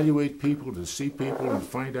evaluate people, to see people and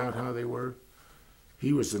find out how they were.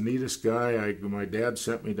 He was the neatest guy. My dad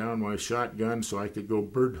sent me down my shotgun so I could go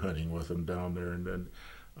bird hunting with him down there, and then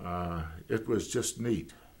it was just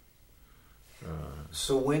neat.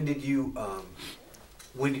 So when did you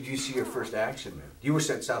see your first action, man? You were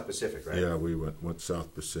sent South Pacific, right? Yeah, we went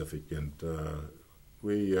South Pacific, and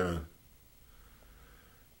we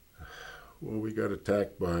got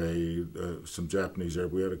attacked by some Japanese air.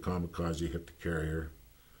 We had a kamikaze hit the carrier,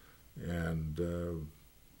 and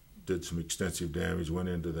did some extensive damage. Went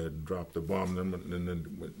into dropped the bomb, and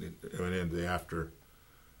then went into the after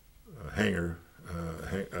hangar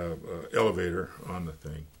elevator on the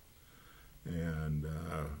thing. And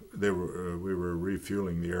we were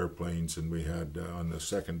refueling the airplanes, and we had on the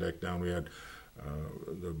second deck down, we had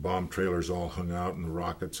the bomb trailers all hung out and the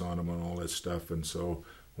rockets on them and all that stuff. And so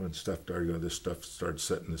when stuff started, this stuff started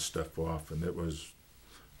setting this stuff off, and it was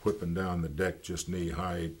whipping down the deck just knee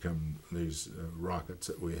high. Come these rockets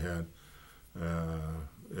that we had,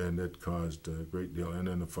 and it caused a great deal, and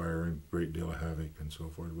then the fire, and a great deal of havoc and so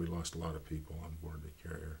forth. We lost a lot of people on board the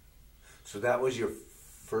carrier. So that was your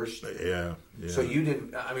first? Yeah. So you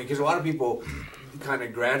didn't, I mean, because a lot of people kind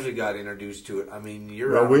of gradually got introduced to it. I mean,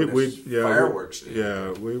 you're well, out on this fireworks.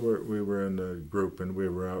 we were in a group, and we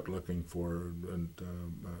were out looking for, and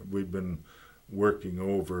we'd been working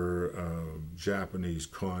over Japanese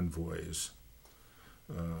convoys.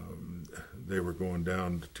 They were going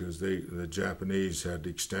down because the Japanese had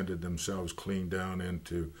extended themselves clean down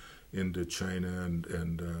into China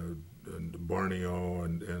and Borneo,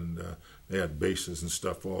 and they had bases and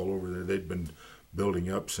stuff all over there. They'd been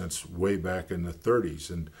building up since way back in the 30s,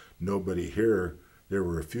 and nobody here, there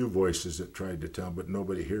were a few voices that tried to tell, but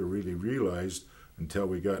nobody here really realized until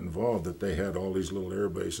we got involved that they had all these little air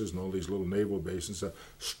bases and all these little naval bases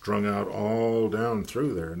strung out all down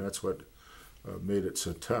through there, and that's what made it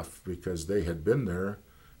so tough, because they had been there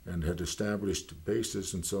and had established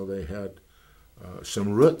bases, and so they had some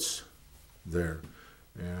roots there.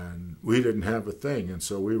 And we didn't have a thing, and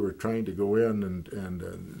so we were trying to go in,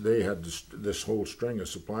 and they had this whole string of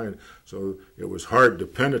supply, and so it was hard to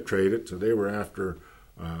penetrate it. So they were after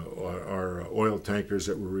our oil tankers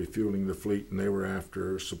that were refueling the fleet, and they were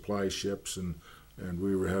after supply ships, and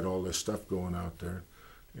we had all this stuff going out there,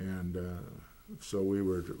 and so we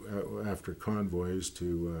were after convoys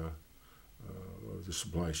to the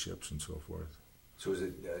supply ships and so forth. So was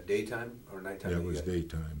it daytime or nighttime? Yeah, it was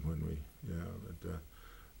daytime when we, but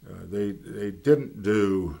they didn't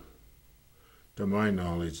do, to my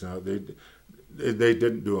knowledge now, they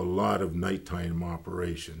didn't do a lot of nighttime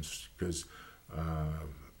operations, because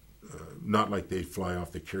not like they fly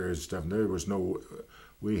off the carriers and stuff. There was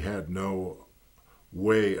we had no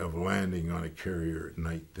way of landing on a carrier at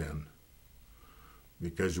night then,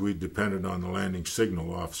 because we depended on the landing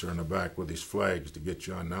signal officer in the back with his flags to get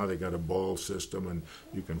you on. Now they got a ball system, and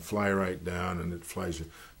you can fly right down, and it flies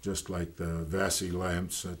just like the Vassie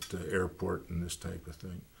lamps at the airport and this type of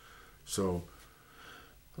thing. So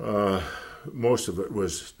most of it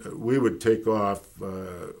was, we would take off,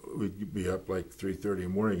 we'd be up like 3:30 in the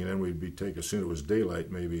morning, and then we'd as soon as it was daylight,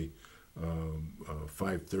 maybe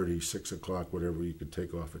 5:30, 6 o'clock, whatever, you could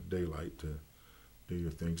take off at daylight to do your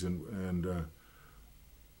things. And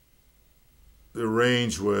the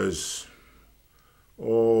range was,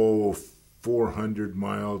 400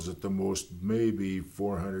 miles at the most, maybe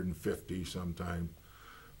 450 sometime,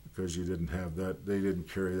 because you didn't have that, they didn't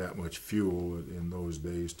carry that much fuel in those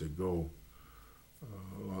days to go.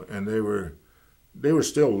 And they were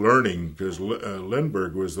still learning, because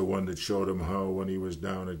Lindbergh was the one that showed them how, when he was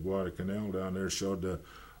down at Guadalcanal down there, showed the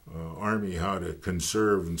Army how to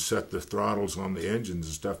conserve and set the throttles on the engines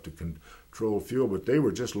and stuff to control fuel. But they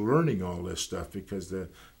were just learning all this stuff, because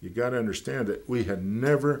you got to understand that we had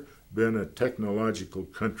never been a technological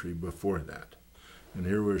country before that. And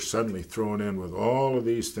here we were suddenly thrown in with all of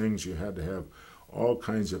these things. You had to have all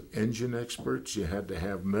kinds of engine experts. You had to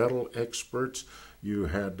have metal experts. You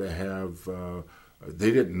had to have,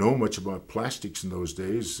 they didn't know much about plastics in those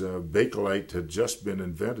days. Bakelite had just been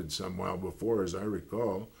invented some while before, as I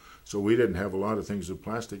recall. So we didn't have a lot of things of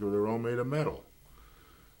plastic, they were all made of metal.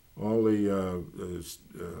 All the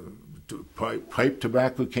pipe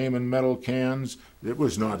tobacco came in metal cans. It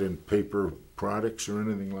was not in paper products or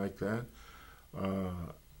anything like that.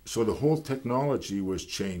 So the whole technology was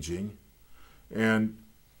changing, and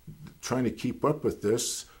trying to keep up with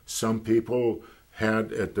this, some people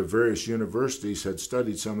had, at the various universities, had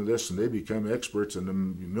studied some of this, and they become experts, and the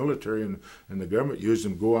military and the government used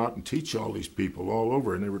them to go out and teach all these people all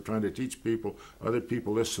over, and they were trying to teach people, other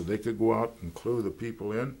people this, so they could go out and clue the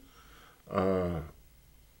people in.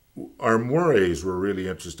 Our mores were really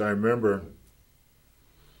interesting. I remember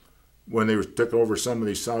when they took over some of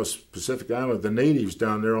these South Pacific islands, the natives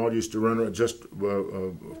down there all used to run around, just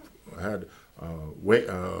had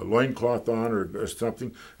loincloth on or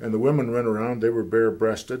something, and the women ran around, they were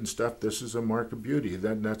bare-breasted and stuff. This is a mark of beauty.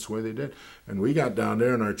 That's the way they did. And we got down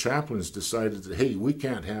there, and our chaplains decided that, hey, we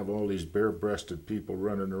can't have all these bare-breasted people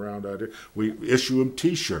running around out here. We issue them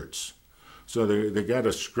T-shirts. So they got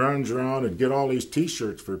to scrounge around and get all these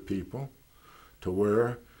T-shirts for people to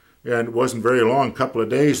wear. And it wasn't very long, a couple of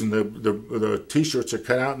days, and the T-shirts are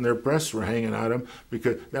cut out and their breasts were hanging out of them,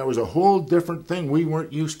 because that was a whole different thing. We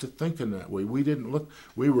weren't used to thinking that way. We didn't look,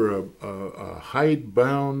 we were a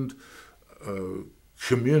hidebound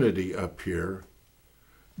community up here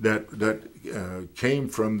that came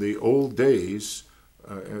from the old days,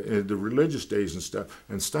 the religious days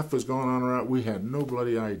and stuff was going on around. We had no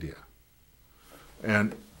bloody idea.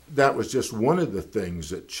 And that was just one of the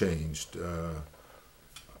things that changed.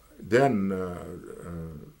 Then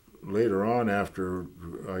later on, after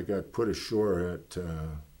I got put ashore at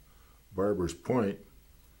Barber's Point,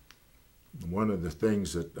 one of the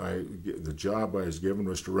things that the job I was given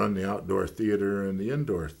was to run the outdoor theater and the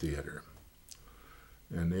indoor theater.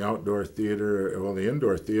 And the outdoor theater, well, the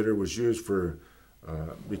indoor theater was used for,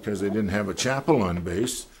 because they didn't have a chapel on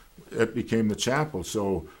base, it became the chapel.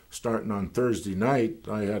 So starting on Thursday night,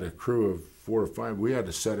 I had a crew of 4 or 5. We had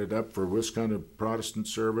to set it up for this kind of Protestant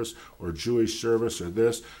service or Jewish service or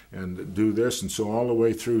this, and do this. And so all the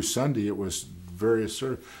way through Sunday, it was various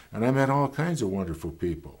services. And I met all kinds of wonderful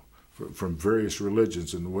people from various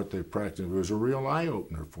religions and what they practiced. It was a real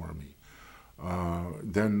eye-opener for me.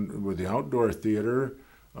 Then with the outdoor theater,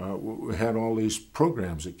 we had all these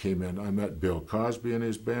programs that came in. I met Bill Cosby and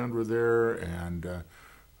his band were there, and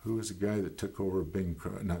who was the guy that took over Bing?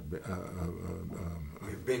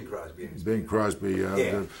 Bing Crosby. Bing Crosby,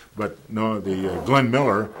 yeah. But no, the Glenn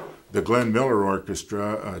Miller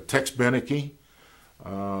Orchestra, Tex Beneke.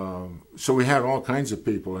 So we had all kinds of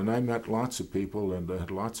people, and I met lots of people, and I had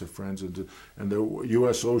lots of friends, and the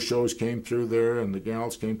USO shows came through there, and the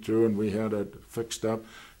gals came through, and we had it fixed up,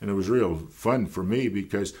 and it was real fun for me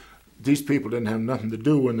because these people didn't have nothing to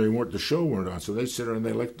do when the show weren't on, so they sit there and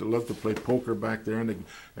they love to play poker back there,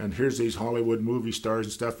 and here's these Hollywood movie stars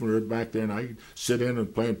and stuff, and we were back there, and I sit in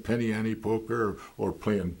and playing penny ante poker or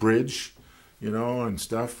playing bridge, and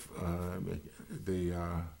stuff.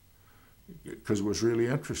 Because it was really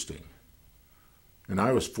interesting. And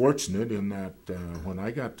I was fortunate in that when I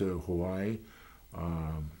got to Hawaii,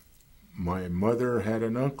 my mother had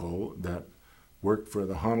an uncle that worked for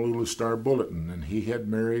the Honolulu Star-Bulletin, and he had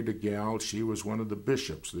married a gal. She was one of the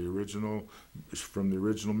bishops, from the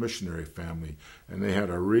original missionary family. And they had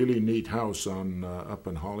a really neat house up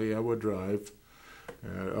in Hollywood Drive,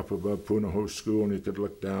 up above Punahou School, and you could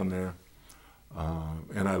look down there.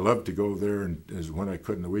 And I loved to go there when I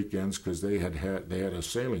could in the weekends because they had a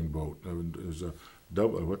sailing boat. It was a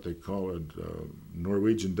what they call it,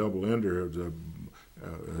 Norwegian double-ender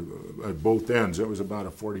at both ends. It was about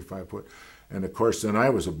a 45-foot. And of course, then I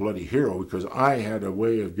was a bloody hero because I had a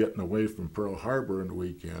way of getting away from Pearl Harbor on the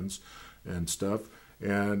weekends and stuff.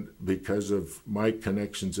 And because of my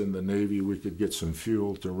connections in the Navy, we could get some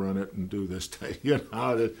fuel to run it and do this thing. You know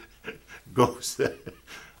how it goes.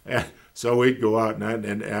 And so we'd go out, and I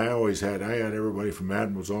had everybody from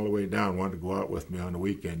admirals all the way down wanted to go out with me on the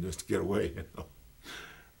weekend just to get away,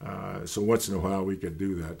 So once in a while we could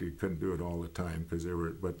do that. You couldn't do it all the time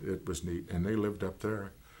but it was neat. And they lived up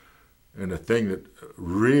there. And the thing that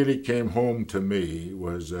really came home to me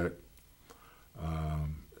was that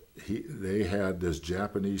they had this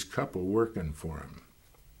Japanese couple working for him,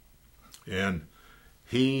 and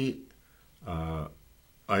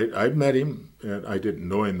I'd met him, and I didn't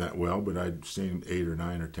know him that well, but I'd seen him 8 or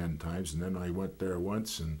 9 or 10 times, and then I went there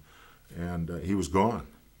once, and he was gone,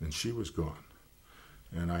 and she was gone.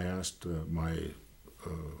 And I asked my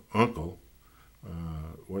uncle,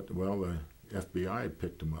 the FBI had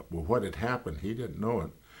picked him up. Well, what had happened? He didn't know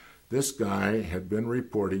it. This guy had been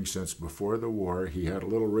reporting since before the war. He had a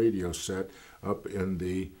little radio set up in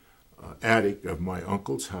the attic of my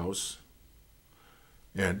uncle's house,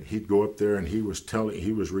 and he'd go up there and he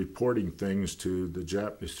was reporting things to the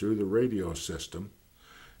Japanese through the radio system.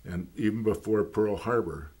 And even before Pearl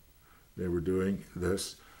Harbor, they were doing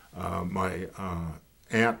this. My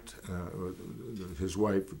aunt, his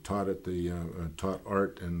wife, taught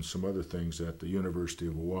art and some other things at the University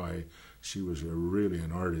of Hawaii. She was really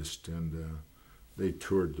an artist, and they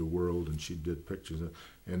toured the world, and she did pictures.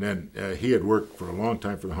 And then he had worked for a long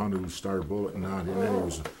time for the Honolulu Star-Bulletin, and then he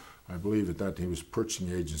was, I believe at that time, he was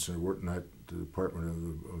purchasing agent and working at the Department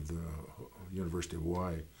of the University of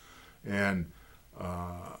Hawaii. And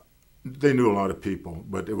they knew a lot of people,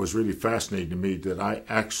 but it was really fascinating to me that I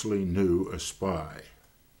actually knew a spy.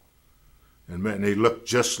 And he looked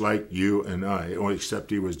just like you and I,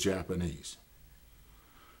 except he was Japanese.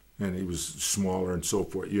 And he was smaller and so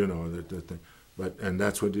forth, that thing. And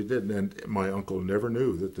that's what he did. And my uncle never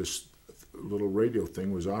knew that this little radio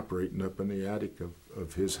thing was operating up in the attic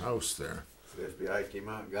of his house there. So the FBI came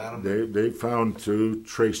out and got him? They found through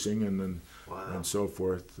tracing and wow. And so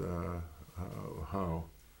forth how.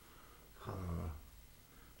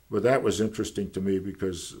 But that was interesting to me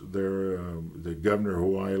because the governor of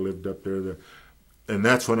Hawaii lived up there. And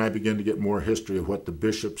that's when I began to get more history of what the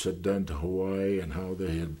bishops had done to Hawaii and how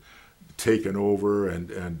they had taken over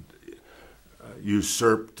and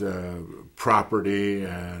usurped property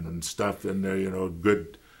and stuff in there,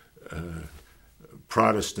 good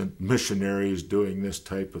Protestant missionaries doing this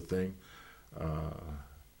type of thing.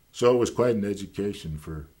 So it was quite an education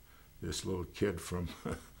for this little kid from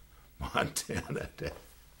Montana.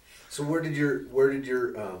 So where did your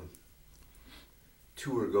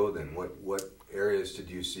tour go then? What areas did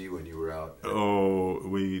you see when you were out? Oh,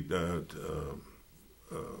 we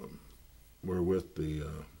were with the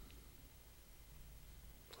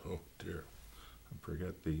oh dear, I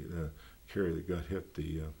forget the carrier that got hit.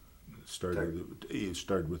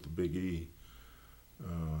 Started with the big E.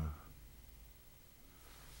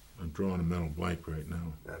 I'm drawing a mental blank right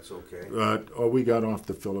now. That's okay. We got off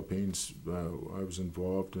the Philippines. I was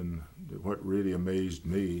involved in what really amazed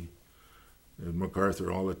me.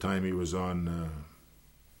 MacArthur, all the time he was on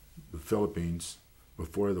the Philippines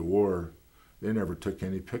before the war, they never took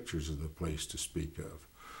any pictures of the place to speak of.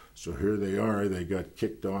 So here they are, they got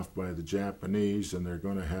kicked off by the Japanese, and they're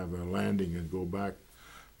going to have a landing and go back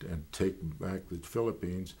and take back the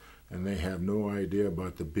Philippines, and they have no idea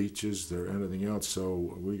about the beaches or anything else.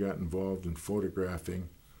 So we got involved in photographing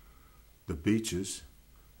the beaches,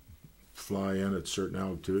 fly in at certain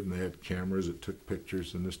altitude, and they had cameras that took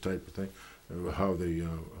pictures and this type of thing, how the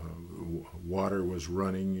water was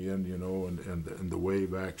running in, you know, and the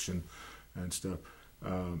wave action and stuff.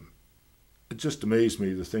 It just amazed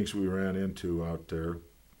me, the things we ran into out there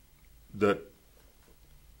that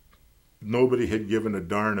nobody had given a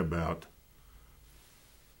darn about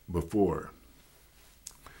before.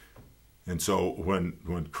 And so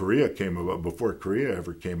when Korea came about, before Korea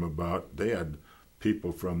ever came about, they had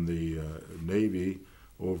people from the Navy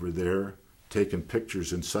over there taking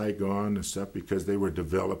pictures in Saigon and stuff because they were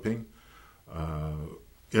developing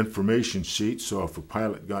information sheets. So if a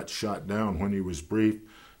pilot got shot down when he was briefed,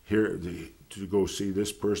 here to go see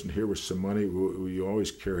this person, here was some money. We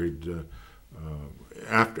always carried,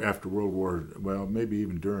 after World War, well, maybe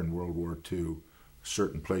even during World War II,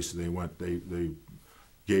 certain places they went, they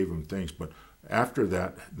gave them things. But after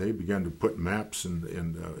that, they began to put maps in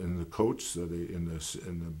the coats, so in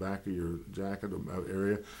the back of your jacket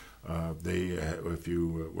area. If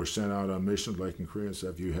you were sent out on missions, like in Korea and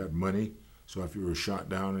stuff, you had money. So if you were shot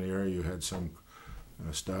down in the area, you had some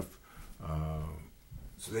stuff.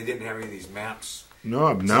 So they didn't have any of these maps?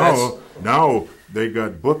 No, now they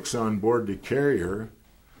got books on board the carrier,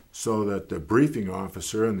 so that the briefing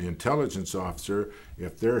officer and the intelligence officer,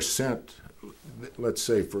 if they're sent, let's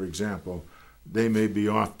say, for example, they may be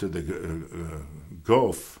off to the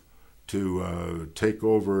Gulf to take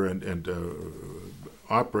over and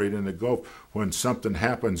operate in the Gulf. When something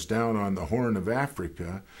happens down on the Horn of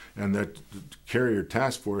Africa and that carrier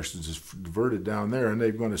task force is diverted down there and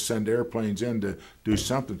they're going to send airplanes in to do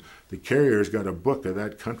something, the carrier's got a book of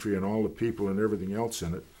that country and all the people and everything else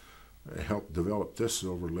in it. Helped develop this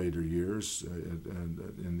over later years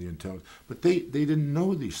and in the intelligence. But they didn't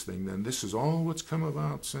know these things then. This is all what's come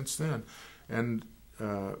about since then. And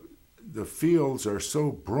the fields are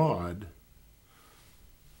so broad.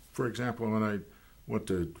 For example, when I went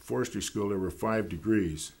to forestry school, there were 5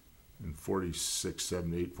 degrees in 46,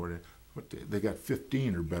 78, 48. They got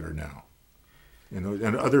 15 or better now. You know,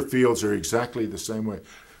 and other fields are exactly the same way.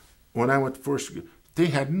 When I went to forestry school, they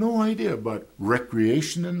had no idea about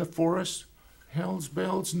recreation in the forest. Hell's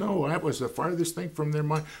bells, no. That was the farthest thing from their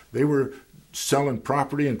mind. They were selling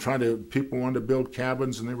property and people wanted to build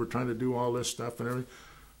cabins and they were trying to do all this stuff and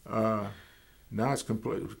everything. Now it's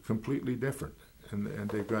completely different. And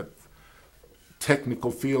they've got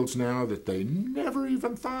technical fields now that they never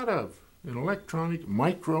even thought of. In electronic,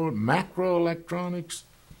 macro electronics.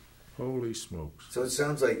 Holy smokes. So it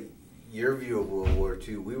sounds like your view of World War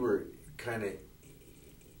II, we were kind of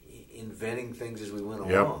inventing things as we went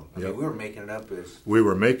along. I mean, we were making it up as... We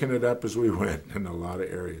were making it up as we went in a lot of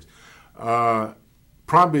areas.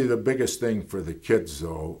 Probably the biggest thing for the kids,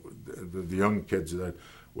 though, the young kids, that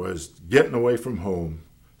was getting away from home,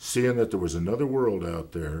 seeing that there was another world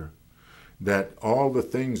out there, that all the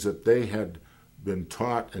things that they had been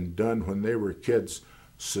taught and done when they were kids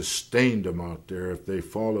sustained them out there if they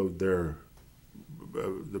followed the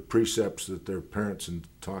precepts that their parents had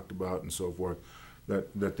talked about and so forth.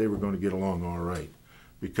 That they were going to get along all right.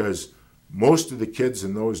 Because most of the kids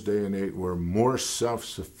in those day and age were more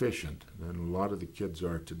self-sufficient than a lot of the kids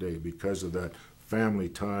are today because of that family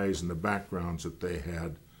ties and the backgrounds that they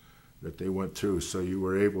had, that they went through. So you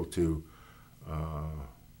were able to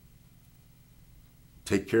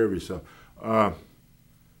take care of yourself. I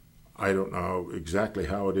don't know exactly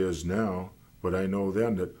how it is now, but I know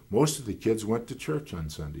then that most of the kids went to church on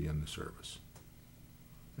Sunday in the service.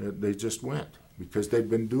 They just went, because they'd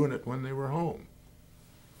been doing it when they were home.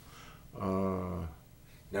 Now,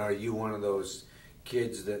 are you one of those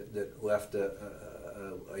kids that left a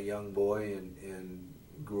young boy and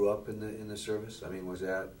grew up in the service? I mean, was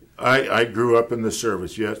that... I grew up in the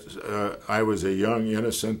service, yes. I was a young,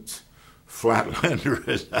 innocent flatlander,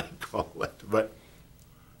 as I call it. But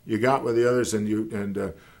you got with the others,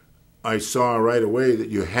 and I saw right away that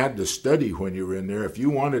you had to study when you were in there. If you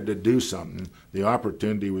wanted to do something, the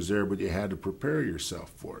opportunity was there, but you had to prepare yourself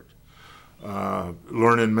for it.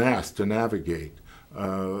 Learning math to navigate,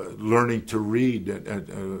 learning to read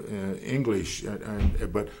English,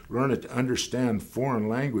 but learning to understand foreign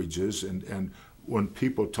languages and when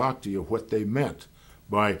people talk to you, what they meant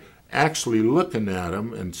by actually looking at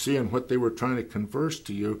them and seeing what they were trying to converse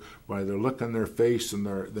to you by the look on their face and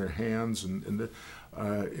their hands, and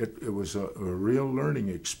it was a real learning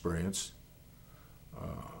experience.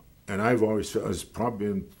 And I've always felt it's probably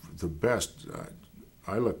been the best.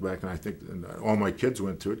 I look back and I think all my kids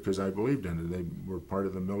went to it because I believed in it. They were part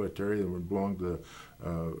of the military. They belonged to,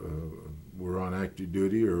 were on active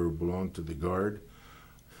duty or belonged to the Guard.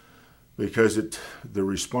 Because the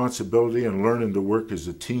responsibility and learning to work as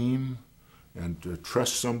a team and to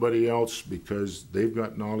trust somebody else because they've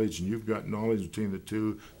got knowledge and you've got knowledge between the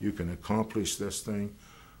two, you can accomplish this thing.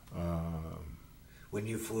 When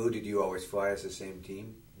you flew, did you always fly as the same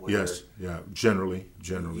team? Yes, yeah, generally.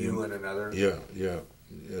 You and another? Yeah.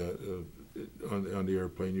 On the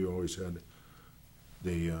airplane, you always had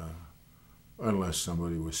the, unless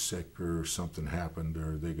somebody was sick or something happened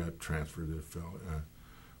or they got transferred, they fell.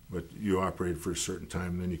 But you operated for a certain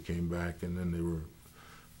time, and then you came back, and then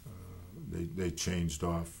they changed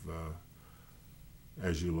off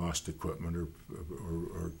as you lost equipment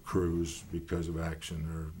or crews because of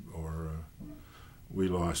action, or we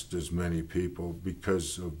lost as many people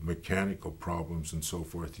because of mechanical problems and so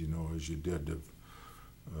forth, you know, as you did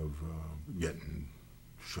of getting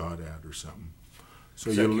shot at or something. So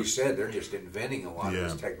like you said, they're just inventing a lot of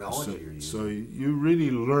this technology you're using. So you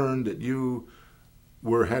really learned that you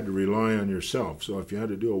had to rely on yourself. So if you had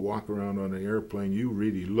to do a walk around on an airplane, you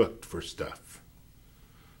really looked for stuff.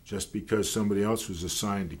 Just because somebody else was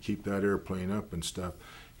assigned to keep that airplane up and stuff,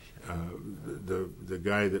 the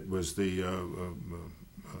guy that was the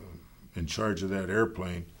in charge of that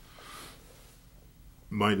airplane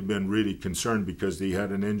might have been really concerned because he had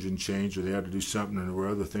an engine change or they had to do something and there were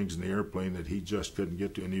other things in the airplane that he just couldn't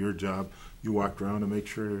get to. And your job, you walked around to make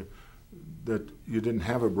sure that you didn't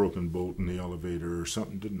have a broken bolt in the elevator or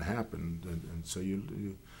something didn't happen, and so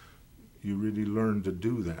you really learned to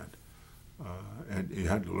do that, and you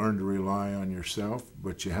had to learn to rely on yourself,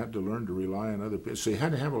 but you had to learn to rely on other people. So you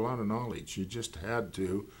had to have a lot of knowledge. You just had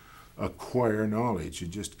to acquire knowledge. You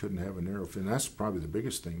just couldn't have an airplane. That's probably the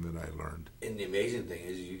biggest thing that I learned. And the amazing thing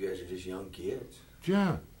is, you guys are just young kids.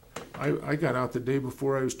 Yeah, I got out the day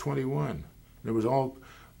before I was 21. It was all.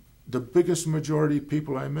 The biggest majority of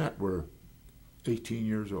people I met were 18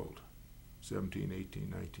 years old, 17, 18,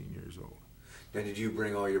 19 years old. Now, did you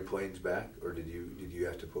bring all your planes back, or did you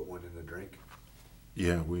have to put one in the drink?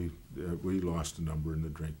 Yeah, we lost a number in the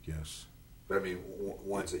drink, yes. But I mean,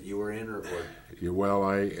 ones that you were in, or? Yeah, well,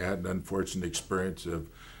 I had an unfortunate experience of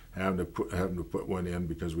having to put one in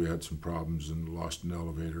because we had some problems and lost an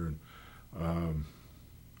elevator and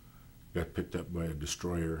got picked up by a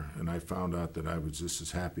destroyer, and I found out that I was just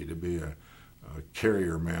as happy to be a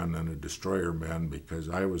carrier man than a destroyer man because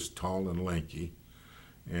I was tall and lanky,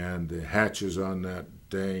 and the hatches on that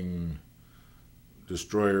dang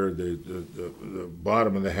destroyer, the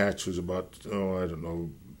bottom of the hatch was about, I don't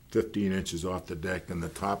know, 15 inches off the deck, and the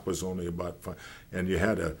top was only about 5, and you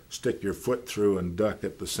had to stick your foot through and duck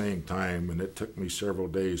at the same time, and it took me several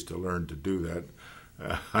days to learn to do that.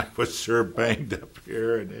 I was sure banged up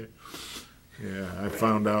here, and yeah, I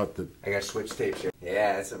found out that... I got switch tapes here.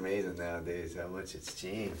 Yeah, it's amazing nowadays how much it's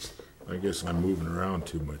changed. I guess I'm moving around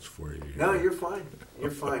too much for you here. No, you're fine. You're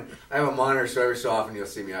fine. I have a monitor, so every so often you'll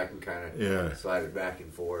see me, I can kind of slide it back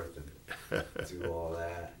and forth and do all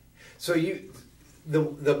that. So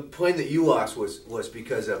the plane that you lost was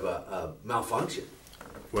because of a malfunction.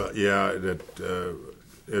 Well, yeah,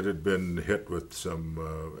 it had been hit with some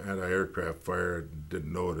anti-aircraft fire. I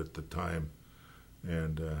didn't know it at the time,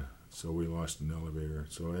 and so we lost an elevator.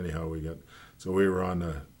 So anyhow, we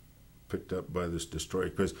were picked up by this destroyer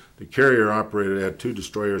because the carrier operator had 2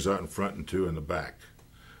 destroyers out in front and 2 in the back,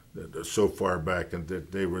 so far back, and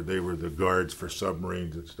that they were the guards for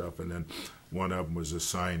submarines and stuff. And then one of them was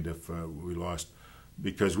assigned if we lost.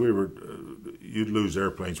 Because you'd lose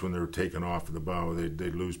airplanes when they were taken off of the bow.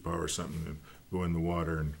 They'd lose power or something and go in the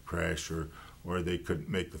water and crash, or they couldn't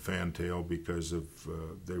make the fantail because of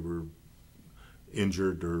they were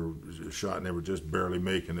injured or shot and they were just barely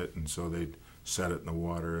making it, and so they'd set it in the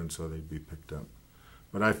water and so they'd be picked up.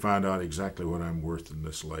 But I found out exactly what I'm worth in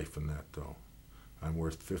this life in that, though. I'm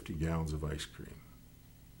worth 50 gallons of ice cream.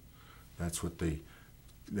 That's what the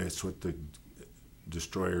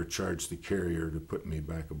destroyer charged the carrier to put me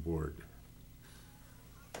back aboard.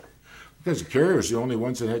 Because the carriers were the only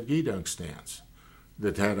ones that had gee-dunk stands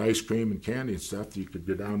that had ice cream and candy and stuff. You could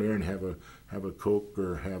go down there and have a Coke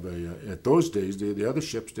or have at those days, the other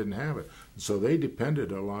ships didn't have it. So they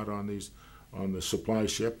depended a lot on the supply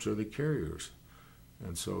ships or the carriers.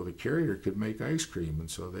 And so the carrier could make ice cream, and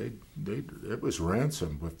so it was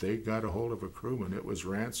ransom. If they got a hold of a crewman, it was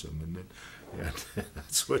ransom, and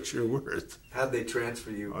that's what you're worth. How'd they transfer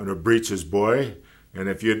you? On a breeches buoy, and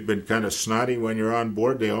if you'd been kind of snotty when you're on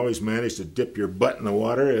board, they always managed to dip your butt in the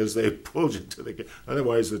water as they pulled you to the.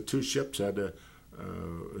 Otherwise, the two ships had to,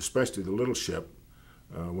 especially the little ship,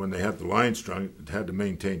 when they had the line strung, it had to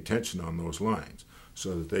maintain tension on those lines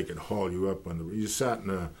so that they could haul you up on the. You sat in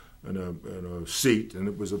a seat, and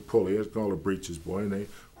it was a pulley. It's called a breeches buoy, and they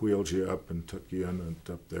wheeled you up and took you in and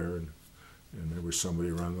up there, and there was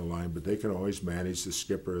somebody running the line. But they could always manage, the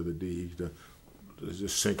skipper of the D, to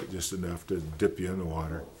just sink it just enough to dip you in the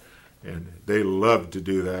water. And they loved to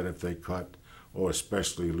do that if they caught,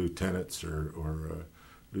 especially lieutenants or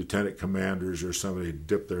lieutenant commanders or somebody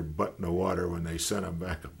dip their butt in the water when they sent them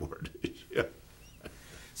back aboard the ship.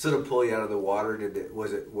 So to pull you out of the water,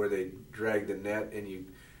 was it where they dragged the net and you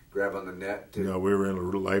grab on the net? No, we were in a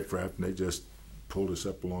little life raft, and they just pulled us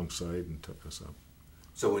up alongside and took us up.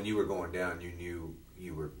 So when you were going down, you knew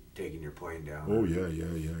you were taking your plane down? Oh, yeah.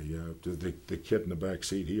 The kid in the back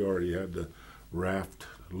seat, he already had the raft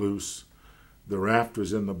loose. The raft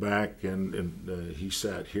was in the back, and he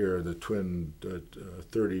sat here. The twin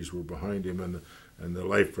 30s were behind him, and the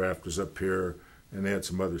life raft was up here, and they had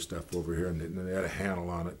some other stuff over here, and they had a handle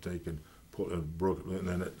on it. They could pull it, broke it, and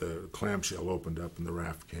then the clamshell opened up, and the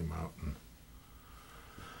raft came out,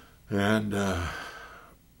 and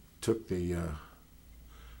took the.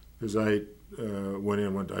 Because I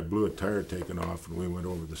I blew a tire taken off, and we went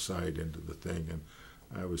over the side into the thing, and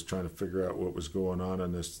I was trying to figure out what was going on,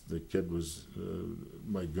 and the kid was,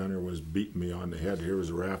 my gunner was beating me on the head. Here was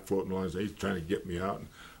a raft floating along, he's trying to get me out, and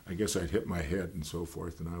I guess I'd hit my head and so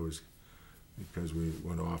forth, and because we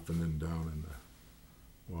went off and then down in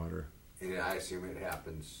the water. And I assume it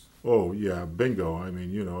happens. Oh, yeah, bingo. I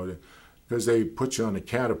mean, because they put you on a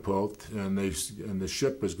catapult, and the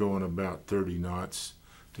ship was going about 30 knots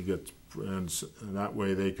to get, and that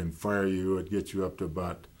way they can fire you. It gets you up to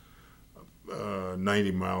about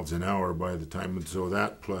 90 miles an hour by the time, and so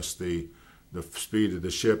that plus the speed of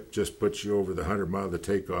the ship just puts you over the 100-mile the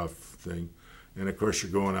takeoff thing, and of course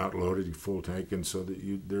you're going out loaded, full tank, and so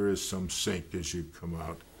that there is some sink as you come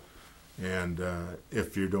out, and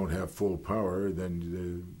if you don't have full power, then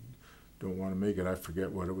you don't want to make it. I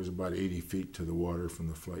forget what it was, about 80 feet to the water from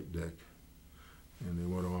the flight deck. And they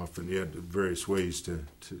went off, and you had various ways to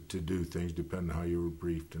do things, depending on how you were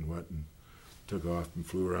briefed and what, and took off and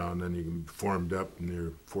flew around. Then you formed up in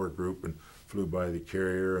your foregroup and flew by the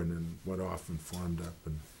carrier, and then went off and formed up.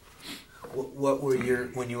 And what were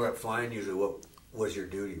when you were up flying, usually what was your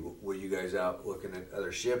duty? Were you guys out looking at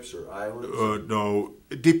other ships or islands? No,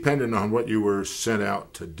 depending on what you were sent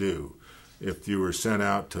out to do. If you were sent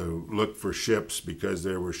out to look for ships because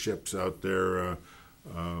there were ships out there,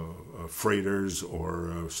 freighters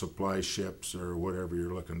or supply ships or whatever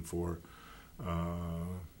you're looking for,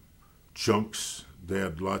 junks. They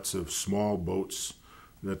had lots of small boats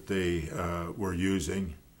that they were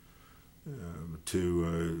using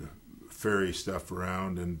to ferry stuff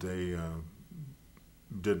around, and they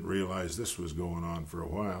didn't realize this was going on for a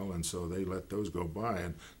while, and so they let those go by,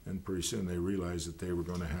 and pretty soon they realized that they were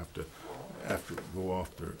going to have to go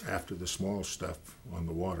after the small stuff on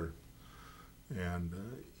the water. And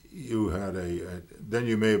you had then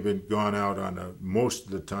you may have gone out on most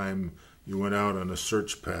of the time you went out on a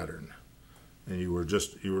search pattern, and you were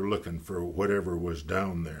looking for whatever was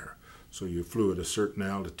down there. So you flew at a certain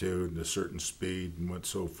altitude and a certain speed and went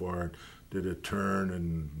so far, did a turn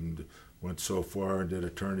and went so far and did a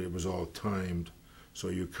turn. It was all timed, so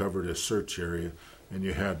you covered a search area, and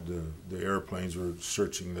you had the airplanes were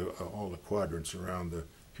searching all the quadrants around the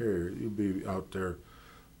carrier. You'd be out there.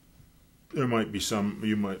 There might be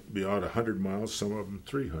you might be out 100 miles, some of them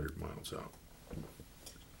 300 miles out.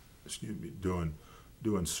 You'd be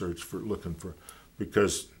doing search for, looking for,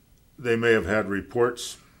 because they may have had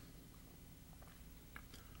reports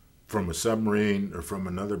from a submarine or from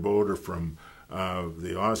another boat or from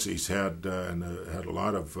the Aussies had a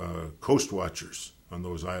lot of coast watchers on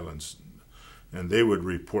those islands, and they would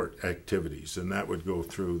report activities, and that would go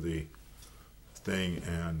through the thing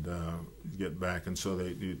and get back, and so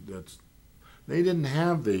they didn't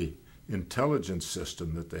have the intelligence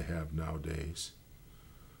system that they have nowadays.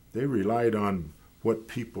 They relied on what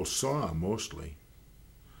people saw mostly.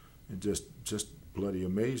 It just bloody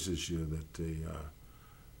amazes you that they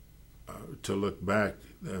to look back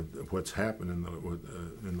at what's happened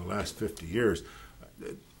in the last 50 years.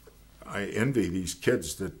 I envy these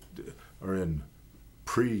kids that are in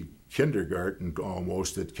pre-kindergarten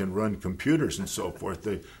almost, that can run computers and so forth.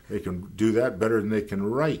 They can do that better than they can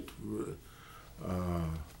write.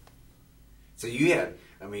 So you had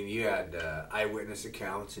eyewitness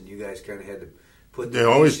accounts, and you guys kind of had to put. They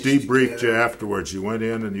always debriefed you afterwards. You went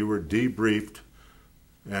in and you were debriefed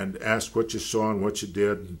and asked what you saw and what you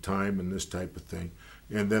did and time and this type of thing.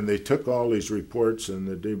 And then they took all these reports and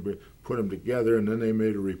they put them together, and then they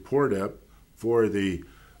made a report up for the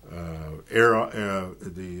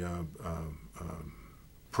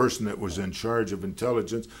person that was in charge of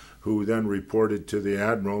intelligence, who then reported to the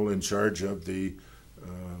admiral in charge of the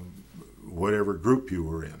whatever group you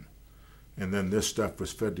were in. And then this stuff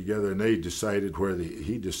was fed together, and they decided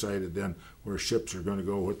he decided then where ships are going to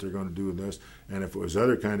go, what they're going to do with this. And if it was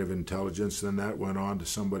other kind of intelligence, then that went on to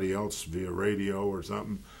somebody else via radio or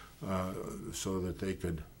something, so that they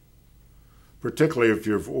could, particularly if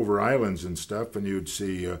you're over islands and stuff, and you'd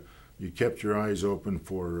see, you kept your eyes open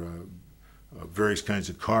for various kinds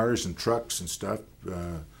of cars and trucks and stuff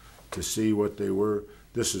to see what they were.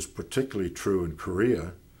 This is particularly true in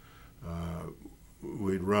Korea.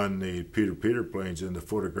 We'd run the Peter planes in the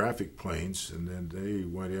photographic planes, and then they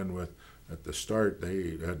went in with, at the start,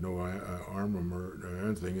 they had no armament or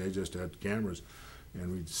anything, they just had cameras,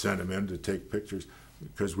 and we'd send them in to take pictures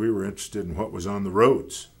because we were interested in what was on the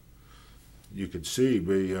roads. You could see,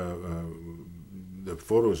 the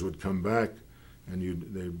photos would come back, and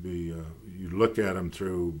you'd look at them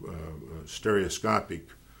through stereoscopic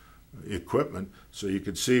equipment, so you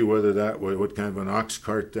could see whether what kind of an ox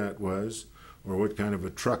cart that was, or what kind of a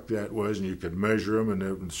truck that was, and you could measure them, and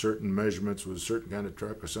there were certain measurements with a certain kind of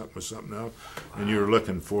truck or something with something else. And you were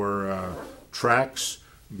looking for tracks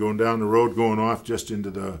going down the road, going off just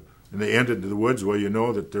into and they ended into the woods. Well, you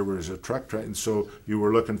know that there was a truck, and so you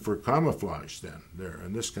were looking for camouflage then there,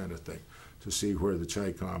 and this kind of thing, to see where the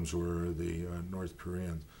Chi-Coms were, the North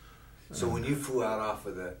Koreans. So when you flew out off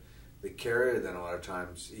of the carrier, then a lot of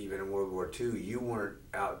times, even in World War II, you weren't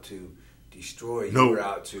out to destroy, you were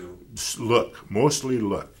out to look, mostly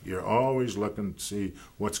look. You're always looking to see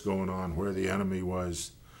what's going on, where the enemy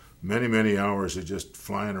was. Many hours of just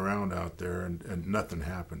flying around out there, and nothing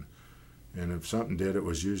happened. And if something did, it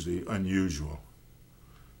was usually unusual.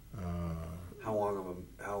 How long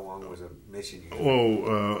was a mission?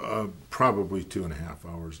 Probably 2.5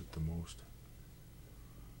 hours at the most.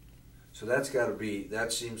 So that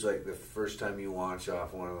seems like the first time you launch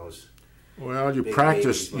off one of those. Well, you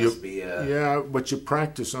practice. But you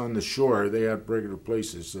practice on the shore. They had regular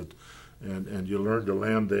places and you learn to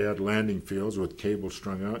land. They had landing fields with cables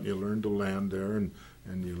strung out, and you learn to land there, and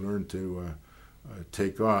you learn to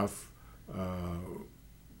take off.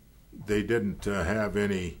 They didn't have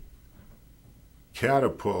any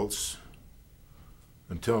catapults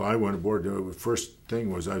until I went aboard. The first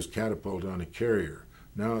thing was I was catapulted on a carrier.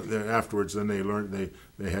 Now, afterwards, then they learned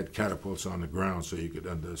they had catapults on the ground, so you could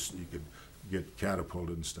get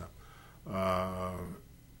catapulted and stuff.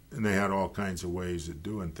 And they had all kinds of ways of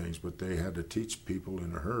doing things, but they had to teach people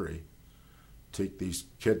in a hurry. Take these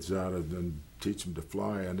kids out of them, teach them to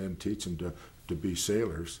fly, and then teach them to be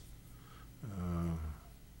sailors. And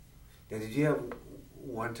did you have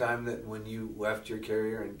one time that when you left your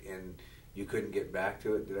carrier and you couldn't get back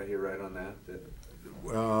to it? Did I hear right on that?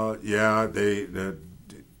 Well, yeah,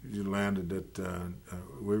 you landed at,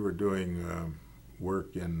 we were doing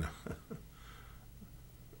work in,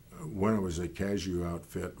 when it was a cashew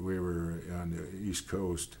outfit, we were on the East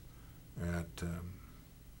Coast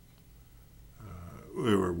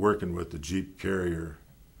we were working with the Jeep carrier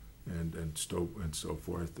and so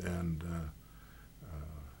forth, and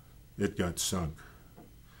it got sunk.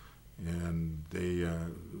 And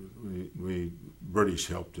British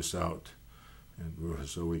helped us out, and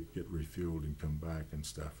so we could get refueled and come back and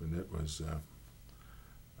stuff. And it was,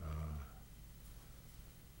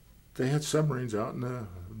 they had submarines out in the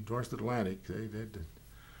North Atlantic. They did.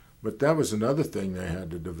 But that was another thing they had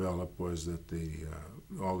to develop, was that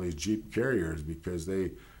all these Jeep carriers, because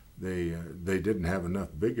they didn't have enough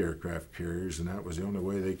big aircraft carriers, and that was the only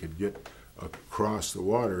way they could get across the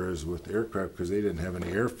water is with aircraft, because they didn't have any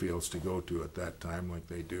airfields to go to at that time like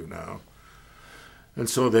they do now. And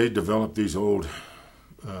so they developed these old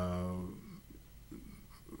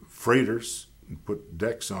freighters and put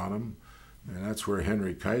decks on them, and that's where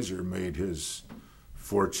Henry Kaiser made his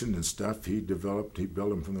fortune and stuff. He built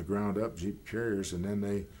them from the ground up, Jeep carriers, and then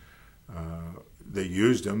they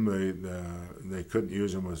used them. They couldn't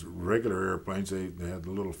use them as regular airplanes. They had the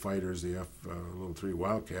little fighters, the little 3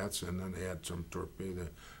 Wildcats, and then they had some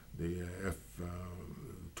the F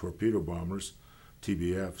torpedo bombers,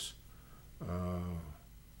 TBFs.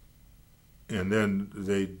 And then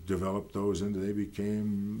they developed those into, they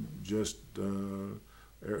became just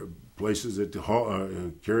places that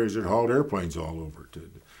carriers that hauled airplanes all over.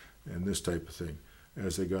 and this type of thing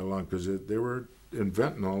as they got along, because they were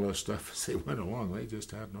inventing all this stuff as they went along. They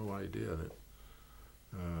just had no idea that.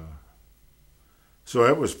 So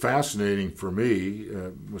it was fascinating for me,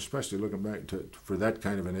 especially looking back for that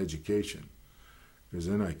kind of an education, because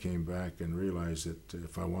then I came back and realized that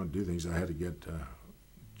if I wanted to do things, I had to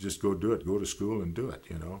just go do it, go to school and do it,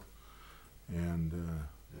 and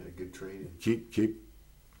good training.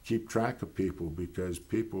 Keep track of people, because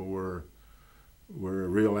people were a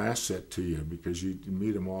real asset to you, because you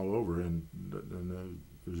meet them all over, and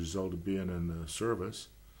the result of being in the service,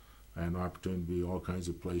 I had an opportunity to be all kinds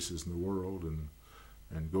of places in the world and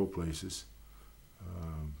go places.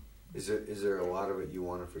 Is there a lot of it you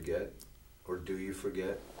want to forget, or do you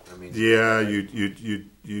forget? I mean, yeah,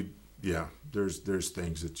 yeah. There's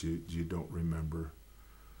things that you don't remember.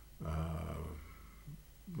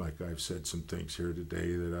 Like I've said some things here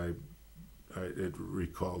today that it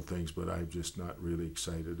recalled things, but I'm just not really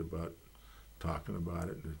excited about talking about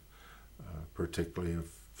it. Particularly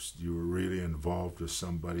if you were really involved with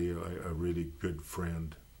somebody, a really good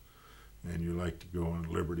friend, and you like to go on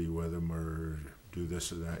liberty with them or do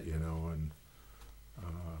this or that, and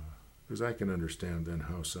because I can understand then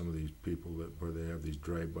how some of these people where they have these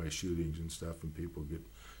drive-by shootings and stuff, and people get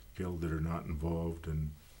killed that are not involved,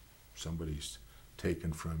 and somebody's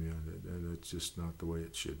taken from you, and it's just not the way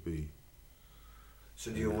it should be.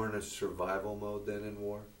 So do you learn a survival mode then in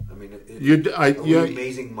war? I mean,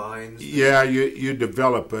 amazing minds. Yeah, you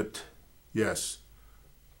develop it, yes.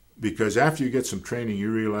 Because after you get some training,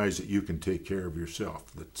 you realize that you can take care of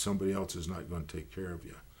yourself, that somebody else is not going to take care of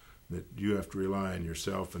you, that you have to rely on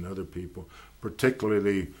yourself and other people,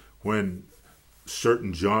 particularly when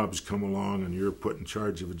certain jobs come along and you're put in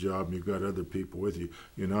charge of a job and you've got other people with you.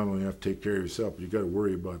 You not only have to take care of yourself, but you've got to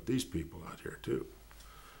worry about these people out here too.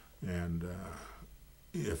 And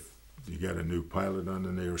if you got a new pilot on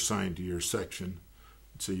and they're assigned to your section,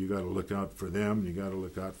 so you got to look out for them, you got to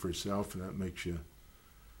look out for yourself, and that makes you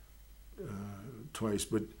twice.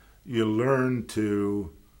 But you learn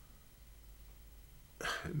to,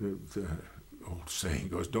 the old saying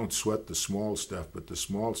goes, don't sweat the small stuff, but the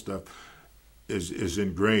small stuff is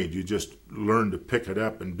ingrained. You just learn to pick it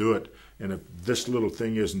up and do it. And if this little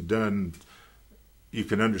thing isn't done, you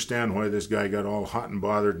can understand why this guy got all hot and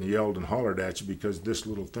bothered and yelled and hollered at you, because this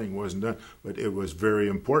little thing wasn't done. But it was very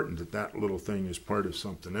important that that little thing is part of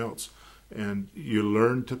something else. And you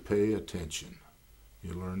learn to pay attention.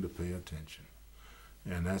 You learn to pay attention.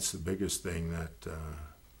 And that's the biggest thing that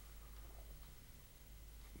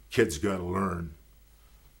kids got to learn,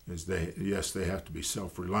 is they have to be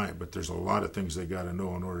self-reliant, but there's a lot of things they got to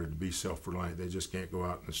know in order to be self-reliant. They just can't go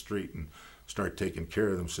out in the street and start taking care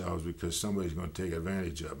of themselves, because somebody's going to take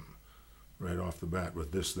advantage of them right off the bat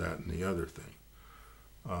with this, that, and the other thing.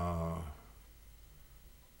 I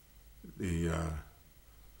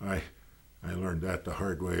learned that the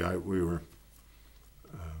hard way. We were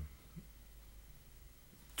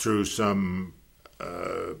through some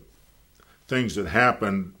things that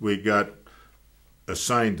happened. We got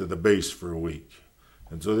assigned to the base for a week,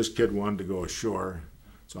 and so this kid wanted to go ashore.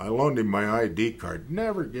 So I loaned him my ID card.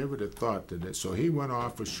 Never give it a thought to it. So he went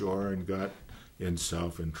off ashore and got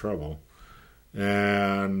himself in trouble.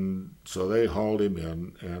 And so they hauled him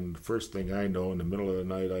in. And the first thing I know, in the middle of the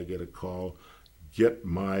night, I get a call, get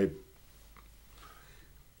my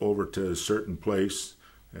over to a certain place.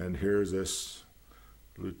 And here's this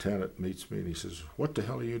lieutenant meets me, and he says, "What the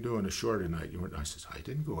hell are you doing ashore tonight?" I says, "I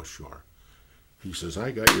didn't go ashore." He says,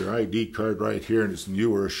 "I got your ID card right here, and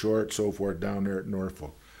you were ashore and so forth down there at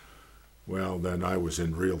Norfolk." Well, then I was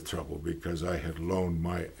in real trouble, because I had loaned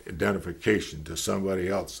my identification to somebody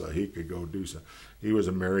else so he could go do something. He was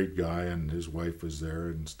a married guy, and his wife was there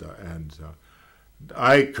and stuff. And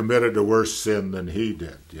I committed a worse sin than he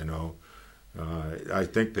did, I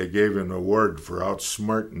think they gave him an award for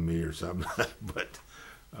outsmarting me or something. But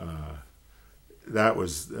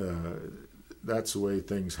that's the way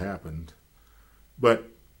things happened. But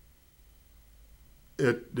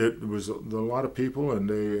it was a lot of people, and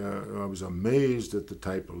I was amazed at the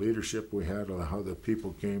type of leadership we had, how the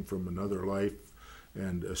people came from another life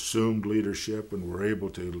and assumed leadership and were able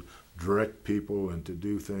to direct people and to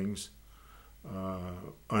do things.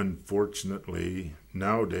 Unfortunately,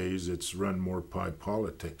 nowadays it's run more by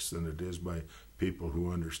politics than it is by people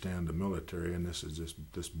who understand the military, and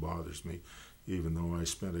this bothers me, even though I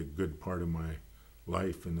spent a good part of my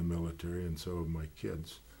life in the military, and so have my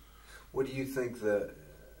kids. What do you think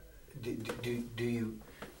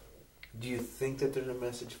do you think that there's a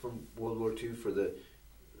message from World War II for the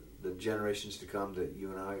generations to come that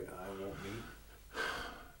you and I won't meet?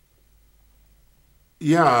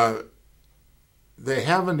 Yeah, they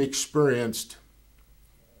haven't experienced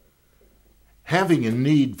having a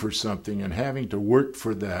need for something and having to work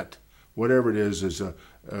for that, whatever it is a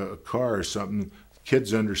car or something.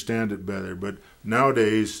 Kids understand it better, but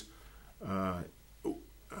nowadays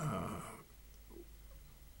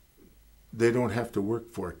they don't have to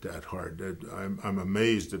work for it that hard. I'm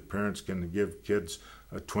amazed that parents can give kids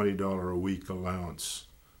a $20 a week allowance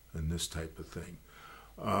and this type of thing.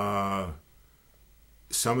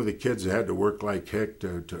 Some of the kids had to work like heck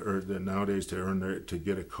to earn nowadays to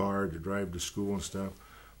get a car to drive to school and stuff,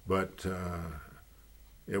 but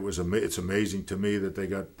it's amazing to me that they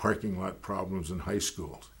got parking lot problems in high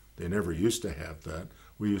schools. They never used to have that.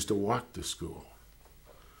 We used to walk to school.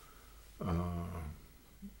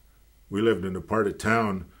 We lived in a part of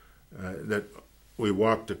town that we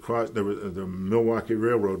walked across. The Milwaukee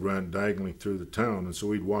Railroad ran diagonally through the town, and so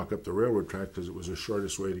we'd walk up the railroad track because it was the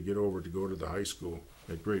shortest way to get over to go to the high school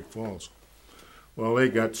at Great Falls. Well, they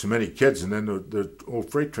got so many kids, and then the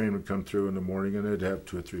old freight train would come through in the morning, and they'd have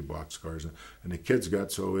 2 or 3 boxcars. And the kids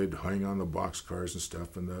got so they'd hang on the boxcars and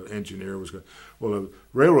stuff, and the engineer was going, well, the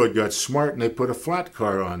railroad got smart, and they put a flat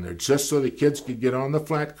car on there just so the kids could get on the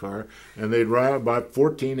flat car, and they'd ride about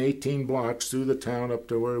 14, 18 blocks through the town up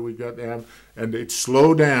to where we got them, and they'd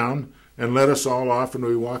slow down and let us all off, and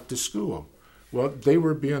we walked to school. Well, they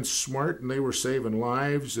were being smart, and they were saving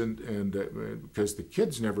lives, and because the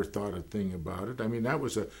kids never thought a thing about it. I mean, that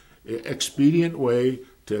was an expedient way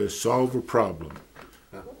to solve a problem.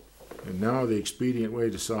 And now the expedient way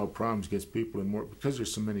to solve problems gets people in more, because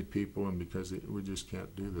there's so many people and because we just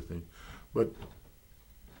can't do the thing. But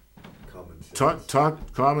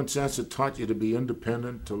common sense that taught you to be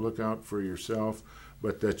independent, to look out for yourself,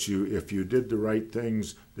 but that if you did the right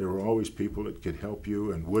things, there were always people that could help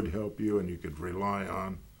you and would help you and you could rely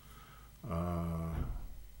on.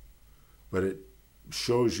 But it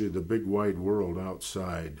shows you the big wide world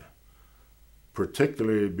outside,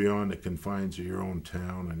 particularly beyond the confines of your own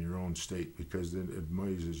town and your own state, because it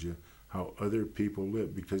amazes you how other people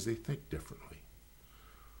live, because they think differently.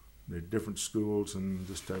 There are different schools and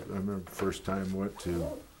this type. I remember the first time I went to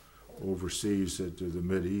overseas to the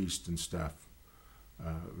Mideast and stuff.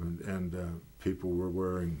 People were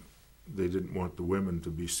wearing, they didn't want the women to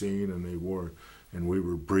be seen, and we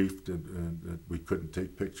were briefed that we couldn't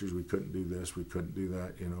take pictures, we couldn't do this, we couldn't do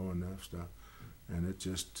that, and that stuff. And it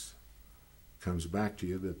just comes back to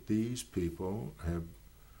you that these people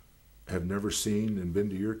have never seen and been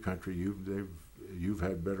to your country. You've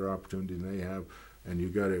had better opportunity than they have, and you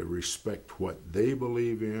got to respect what they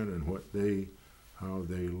believe in and how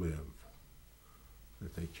they live.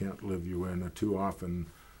 That they can't live you in. Too often,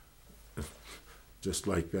 just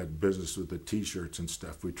like that business with the T-shirts and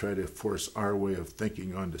stuff, we try to force our way of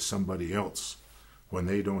thinking onto somebody else when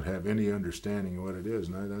they don't have any understanding of what it is.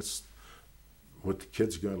 And that's what the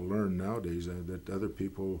kids got to learn nowadays, that other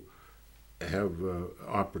people have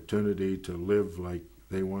opportunity to live like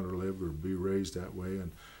they want to live or be raised that way,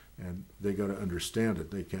 and they got to understand it.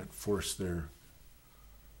 They can't force their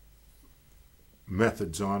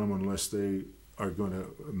methods on them unless they are going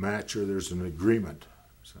to match or there's an agreement.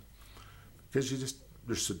 Because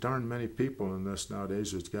there's so darn many people in this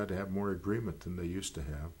nowadays, it's got to have more agreement than they used to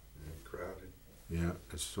have. And crowded. Yeah,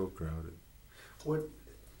 it's so crowded. What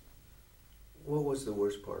was the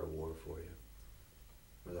worst part of war for you?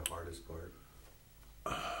 Or the hardest part?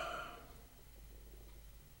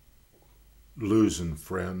 Losing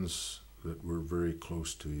friends that were very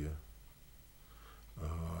close to you.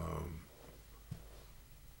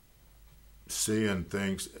 Seeing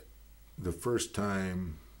things, the first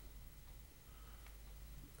time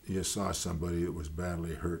you saw somebody that was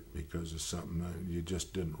badly hurt because of something that you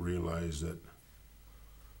just didn't realize that.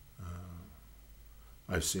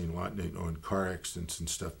 I've seen a lot in car accidents and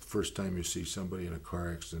stuff. The first time you see somebody in a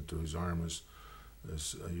car accident whose arm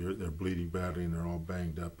they're bleeding badly and they're all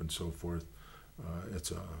banged up and so forth,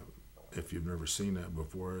 if you've never seen that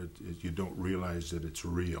before, you don't realize that it's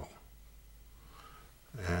real.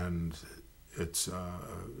 And it's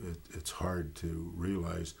hard to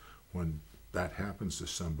realize when that happens to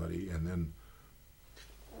somebody and then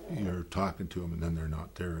you're talking to them and then they're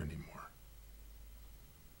not there anymore.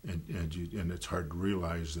 And it's hard to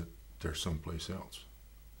realize that they're someplace else,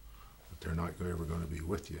 that they're not ever going to be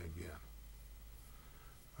with you again.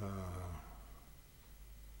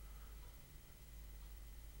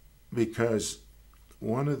 Because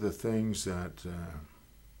one of the things that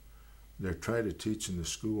they're trying to teach in the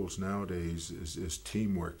schools nowadays is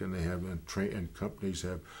teamwork, and they have and companies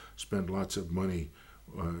have spent lots of money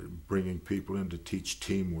bringing people in to teach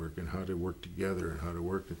teamwork and how to work together and how to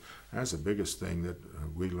work. That's the biggest thing that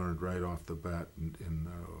we learned right off the bat in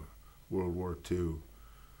World War II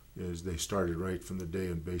is they started right from the day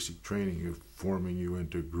in basic training of forming you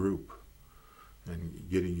into a group and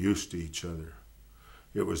getting used to each other.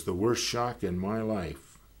 It was the worst shock in my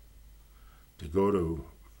life to go to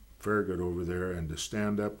Farragut over there and to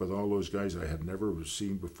stand up with all those guys I had never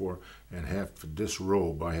seen before and have to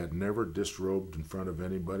disrobe. I had never disrobed in front of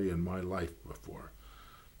anybody in my life before.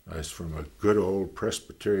 I was from a good old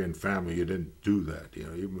Presbyterian family. You didn't do that, you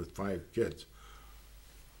know, even with 5 kids.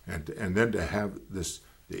 And then to have this,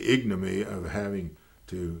 the ignominy of having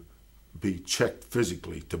to be checked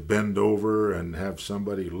physically, to bend over and have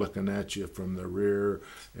somebody looking at you from the rear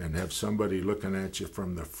and have somebody looking at you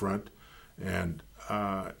from the front. And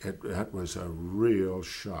that was a real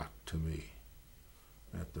shock to me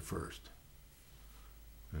at the first.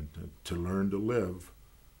 And to learn to live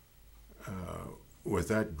with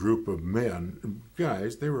that group of men,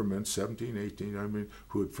 guys, they were men, 17, 18, I mean,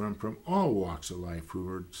 who had from all walks of life, who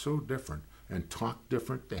were so different and talked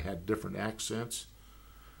different. They had different accents.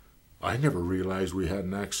 I never realized we had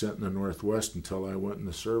an accent in the Northwest until I went in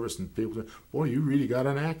the service, and people said, boy, you really got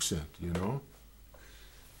an accent, you know.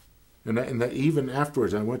 And that even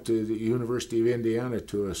afterwards, I went to the University of Indiana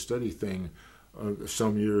to a study thing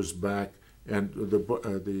some years back, and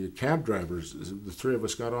the cab drivers, the 3 of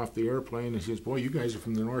us got off the airplane, and he says, boy, you guys are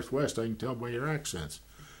from the Northwest, I can tell by your accents.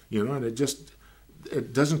 You know, and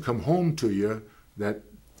it doesn't come home to you that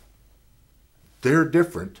they're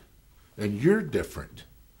different and you're different.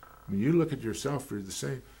 I mean, you look at yourself, you're the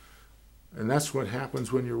same. And that's what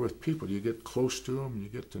happens when you're with people. You get close to them, you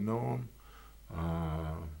get to know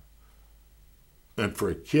them. And for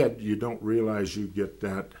a kid, you don't realize you get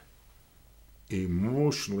that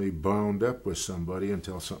emotionally bound up with somebody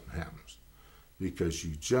until something happens, because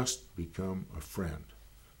you just become a friend.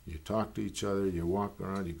 You talk to each other, you walk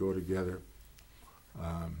around, you go together.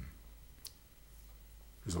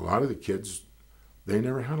 Because a lot of the kids, they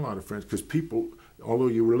never had a lot of friends, because people, although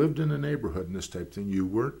you lived in a neighborhood and this type of thing, you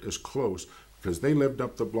weren't as close, because they lived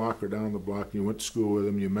up the block or down the block, and you went to school with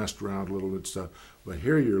them, you messed around a little bit stuff. But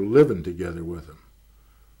here you're living together with them.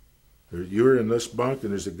 You're in this bunk,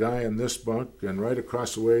 and there's a guy in this bunk, and right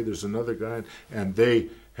across the way there's another guy, and they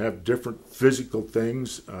have different physical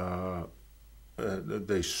things.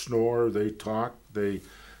 They snore, they talk, and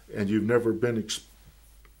you've never been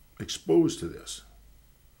exposed to this.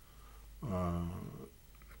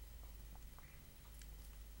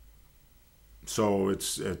 So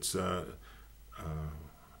it's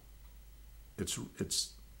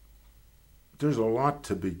there's a lot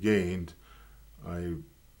to be gained.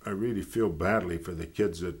 I really feel badly for the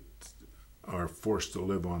kids that are forced to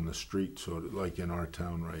live on the street, so like in our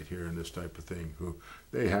town right here and this type of thing, who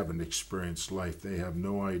they haven't experienced life. They have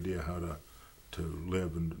no idea how to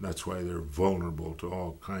live, and that's why they're vulnerable to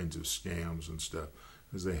all kinds of scams and stuff,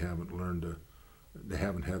 because they haven't learned they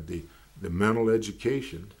haven't had the mental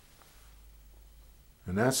education.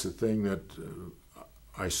 And that's the thing that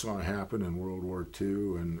I saw happen in World War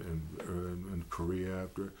II and Korea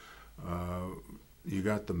after. You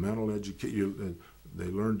got the mental education. They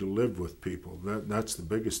learned to live with people. That's the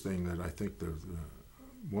biggest thing that I think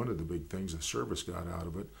one of the big things the service got out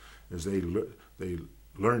of it is they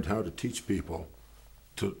learned how to teach people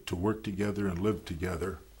to work together and live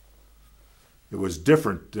together. It was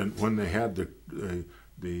different than when they had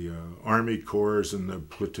the Army Corps and the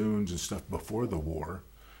platoons and stuff before the war,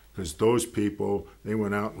 because those people, they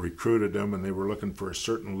went out and recruited them, and they were looking for a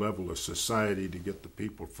certain level of society to get the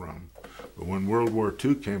people from. But when World War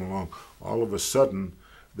II came along, all of a sudden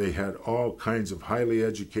they had all kinds of highly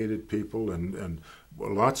educated people and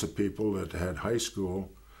lots of people that had high school.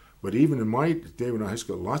 But even in my day when I was in high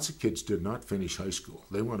school, lots of kids did not finish high school.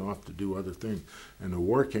 They went off to do other things. And the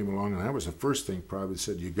war came along, and that was the first thing probably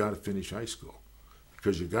said, you got to finish high school,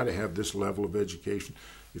 because you got to have this level of education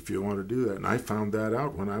if you want to do that. And I found that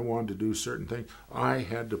out when I wanted to do certain things. I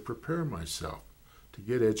had to prepare myself to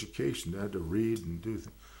get education. I had to read and do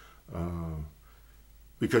things.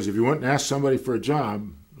 Because if you went and asked somebody for a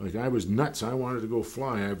job, like I was nuts, I wanted to go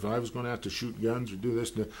fly. I was going to have to shoot guns or do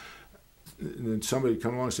this. And then somebody would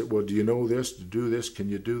come along and say, well, do you know this? To do this? Can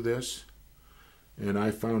you do this? And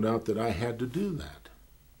I found out that I had to do that.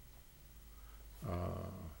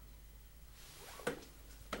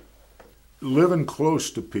 Living close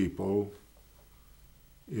to people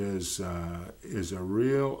is a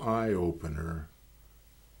real eye-opener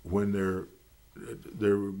when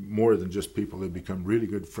they're more than just people. They become really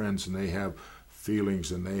good friends, and they have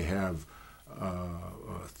feelings, and they have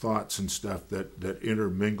thoughts and stuff that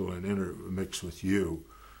intermingle and intermix with you.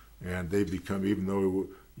 And they become, even though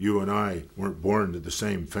you and I weren't born to the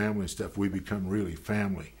same family and stuff, we become really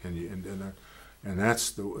family. And And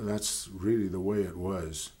that's really the way it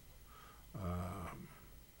was.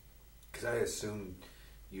 Because I assumed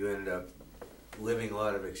you ended up living a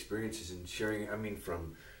lot of experiences and sharing. I mean,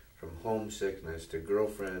 from homesickness to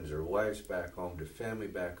girlfriends or wives back home to family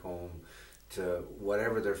back home to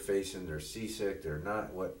whatever they're facing. They're seasick. They're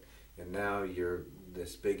not what. And now you're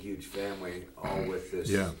this big, huge family, all with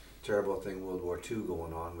this terrible thing, World War II,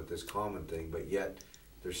 going on with this common thing. But yet,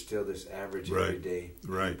 there's still this average, everyday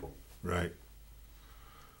people. Right.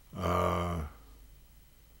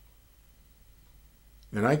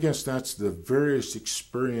 And I guess that's the various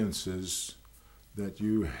experiences that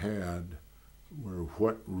you had were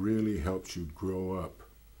what really helped you grow up.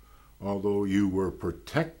 Although you were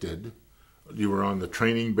protected, you were on the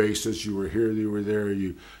training bases, you were here, you were there,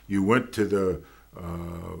 you went to the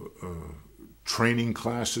training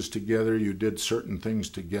classes together, you did certain things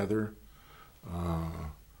together,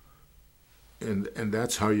 and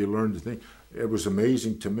that's how you learned to think. It was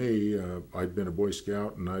amazing to me. I'd been a Boy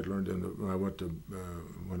Scout, and I'd learned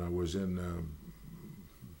when I was in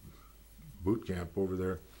boot camp over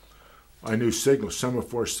there. I knew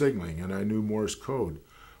semaphore signaling, and I knew Morse code.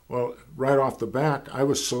 Well, right off the bat, I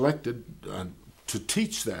was selected to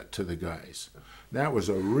teach that to the guys. That was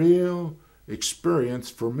a real experience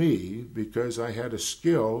for me because I had a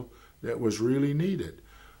skill that was really needed.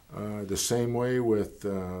 The same way with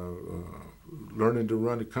learning to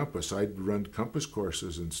run a compass. I'd run compass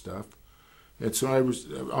courses and stuff. And so I was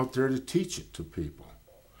out there to teach it to people.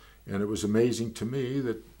 And it was amazing to me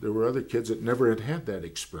that there were other kids that never had that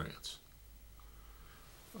experience.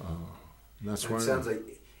 That's why. It sounds like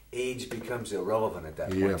age becomes irrelevant at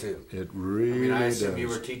that point, too. It really does. I assume you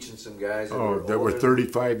were teaching some guys that were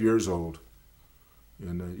 35 years old.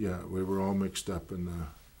 And we were all mixed up in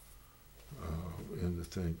the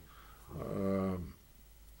thing.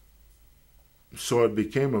 So it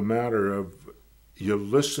became a matter of you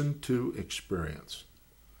listen to experience.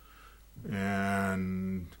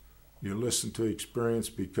 And you listen to experience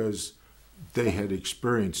because they had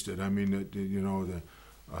experienced it. I mean,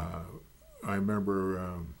 I remember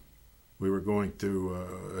we were going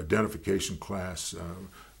through identification class.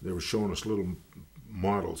 They were showing us little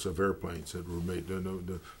models of airplanes that were made. There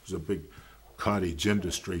was a big cottage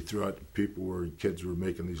industry throughout. Kids were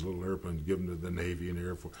making these little airplanes, giving them to the Navy and the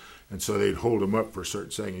Air Force. And so they'd hold them up for a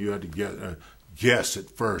certain second. You had to guess at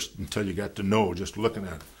first until you got to know just looking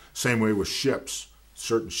at it. Same way with ships.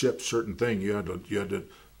 Certain thing. You had to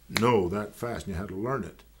know that fast, and you had to learn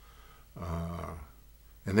it.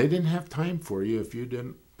 And they didn't have time for you if you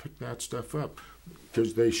didn't pick that stuff up,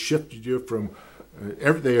 because they shifted you from.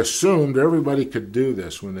 They assumed everybody could do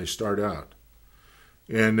this when they start out.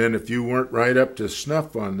 And then if you weren't right up to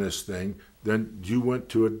snuff on this thing, then you went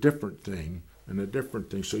to a different thing and a different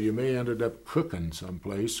thing. So you may ended up cooking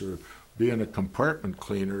someplace or being a compartment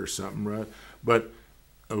cleaner or something, right? But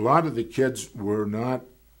a lot of the kids were not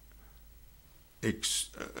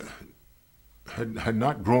had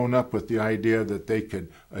not grown up with the idea that they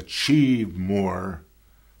could achieve more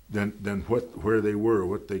than where they were,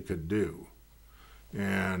 what they could do.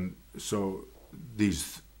 And so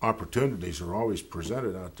these opportunities are always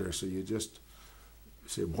presented out there, so you just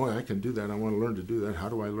say, boy, I can do that, I want to learn to do that, how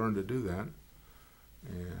do I learn to do that?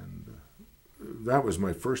 And that was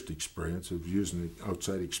my first experience of using the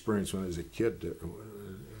outside experience when I was a kid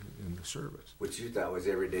in the service. Which you thought was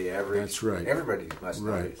everyday average. That's right. Everybody must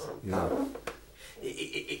know right. this. Yeah.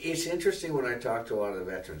 It's interesting when I talk to a lot of the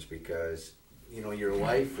veterans because, your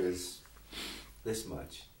life is this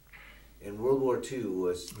much. And World War II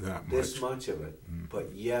was this much of it,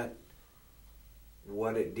 but yet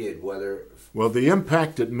what it did, Well, the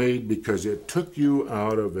impact it made because it took you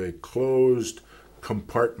out of a closed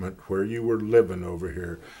compartment where you were living over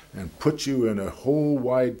here and put you in a whole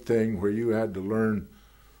wide thing where you had to learn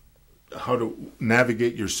how to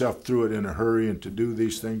navigate yourself through it in a hurry and to do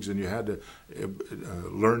these things, and you had to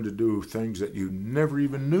learn to do things that you never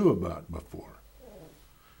even knew about before.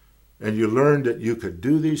 And you learned that you could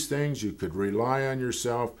do these things, you could rely on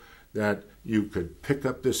yourself, that you could pick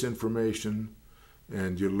up this information,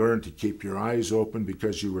 and you learned to keep your eyes open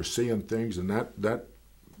because you were seeing things, and that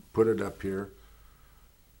put it up here.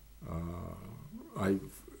 I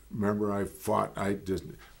remember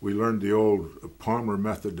we learned the old Palmer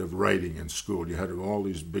method of writing in school. You had all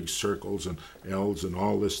these big circles and L's and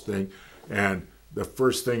all this thing, and the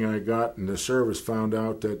first thing I got in the service found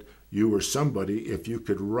out that you were somebody if you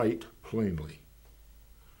could write plainly.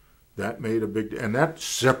 That made a big, and that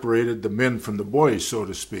separated the men from the boys, so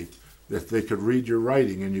to speak, that they could read your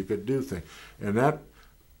writing and you could do things. And that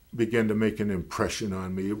began to make an impression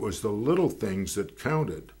on me. It was the little things that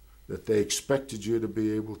counted, that they expected you to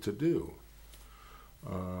be able to do.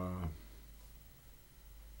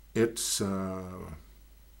 it's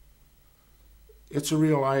a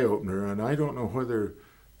real eye-opener, and I don't know whether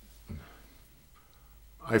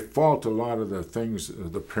I fault a lot of the things,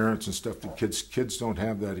 the parents and stuff. The kids don't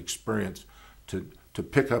have that experience to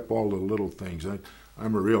pick up all the little things.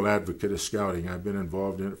 I'm a real advocate of scouting. I've been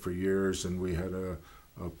involved in it for years, and we had a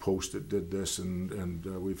post that did this, and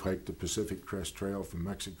we've hiked the Pacific Crest Trail from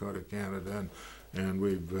Mexico to Canada, and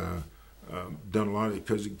we've done a lot of it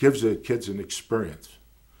because it gives the kids an experience.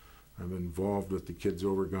 I'm involved with the kids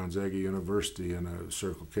over at Gonzaga University in a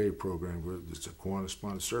Circle K program where it's a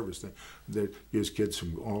correspondent service thing that gives kids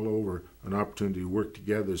from all over an opportunity to work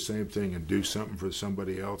together, the same thing, and do something for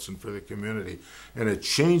somebody else and for the community. And it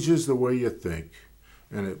changes the way you think,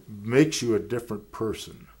 and it makes you a different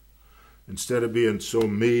person. Instead of being so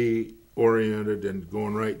me-oriented and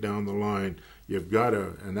going right down the line, you've got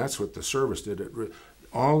to, and that's what the service did.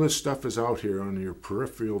 All this stuff is out here on your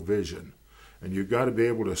peripheral vision. And you've got to be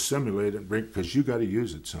able to assimilate it, because you got to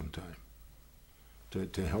use it sometime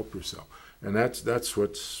to help yourself. And that's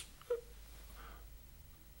what's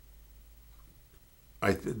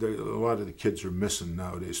a lot of the kids are missing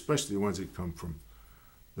nowadays, especially the ones that come from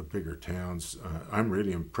the bigger towns. I'm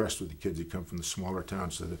really impressed with the kids that come from the smaller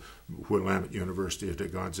towns to the Willamette University or to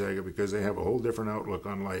Gonzaga, because they have a whole different outlook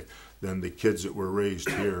on life than the kids that were raised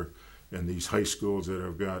here in these high schools that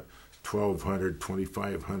have got 1,200,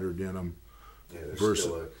 2,500 in them. Yeah, there's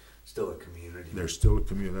still a community. There's still a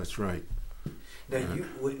community. That's right. Now, you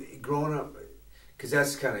growing up, because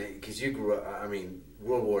that's kind of because you grew up. I mean,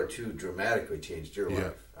 World War II dramatically changed your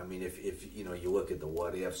life. I mean, if you know, you look at the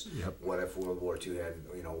what ifs. Yep. What if World War II had,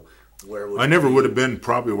 you know, where would I never would have been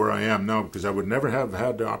probably where I am now, because I would never have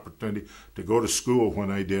had the opportunity to go to school when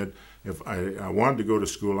I did. If I wanted to go to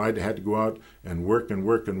school, I'd had to go out and work and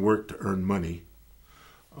work and work to earn money.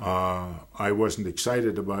 I wasn't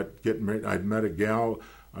excited about getting married. I'd met a gal.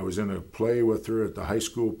 I was in a play with her at the high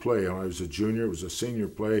school play. I was a junior. It was a senior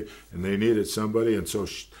play, and they needed somebody. And so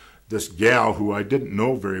this gal, who I didn't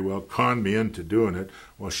know very well, conned me into doing it.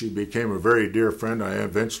 Well, she became a very dear friend. I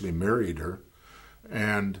eventually married her.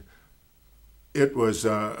 And it was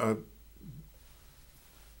a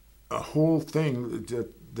whole thing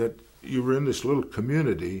that you were in this little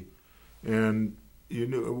community, and you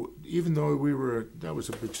knew, even though that was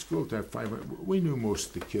a big school to have 500, we knew most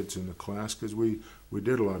of the kids in the class because we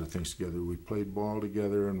did a lot of things together. We played ball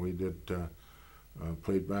together, and we did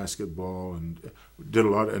played basketball, and did a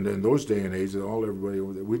lot. And in those day and age, everybody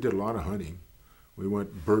over there, we did a lot of hunting. We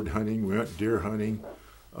went bird hunting, we went deer hunting,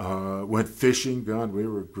 went fishing. God, we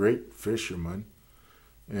were great fishermen.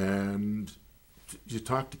 And you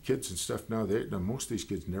talk to kids and stuff now. Most of these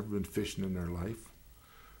kids never been fishing in their life.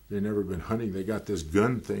 They've never been hunting. They got this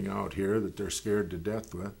gun thing out here that they're scared to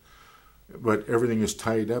death with. But everything is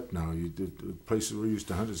tied up now. The places we used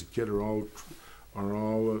to hunt as a kid are all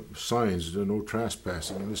signs. There's no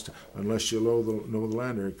trespassing unless you know the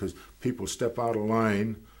land area, because people step out of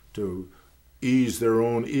line to ease their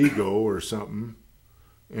own ego or something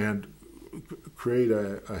and create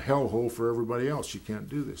a hellhole for everybody else. You can't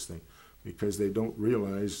do this thing because they don't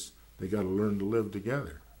realize they got to learn to live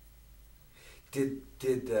together.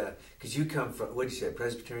 Because you come from, what did you say,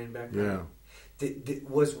 Presbyterian background? Yeah.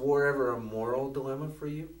 Was war ever a moral dilemma for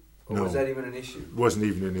you? Or No. was that even an issue? It wasn't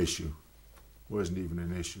even an issue. Wasn't even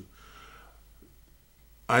an issue.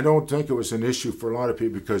 I don't think it was an issue for a lot of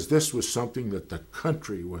people, because this was something that the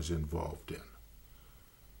country was involved in.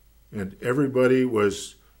 And everybody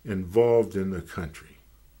was involved in the country.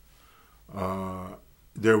 I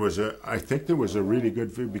think there was a really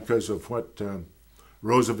good view because of what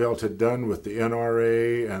Roosevelt had done with the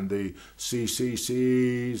NRA and the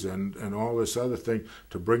CCCs and all this other thing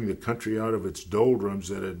to bring the country out of its doldrums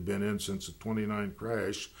that had been in since the '29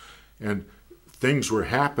 crash. And things were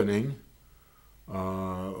happening.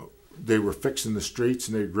 They were fixing the streets,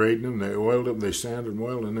 and they graded them, they oiled them, they sanded and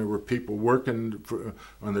oiled, and there were people working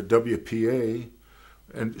on the WPA.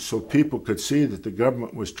 And so people could see that the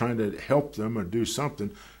government was trying to help them or do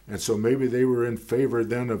something. And so maybe they were in favor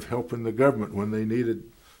then of helping the government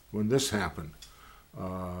when this happened.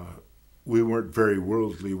 We weren't very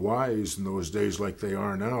worldly wise in those days like they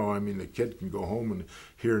are now. I mean, the kid can go home and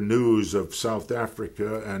hear news of South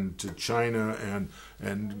Africa and to China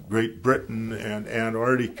and Great Britain and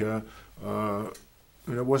Antarctica. And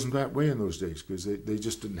it wasn't that way in those days because they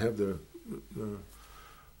just didn't have the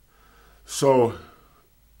so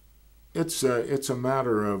it's a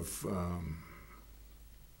matter of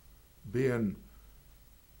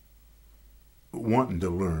wanting to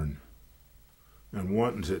learn and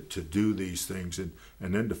wanting to do these things and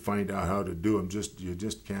then to find out how to do them. You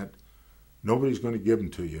just can't Nobody's going to give them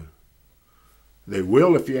to you. They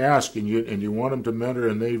will if you ask, and you want them to mentor,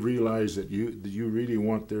 and they realize that you really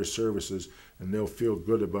want their services, and they'll feel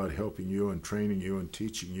good about helping you and training you and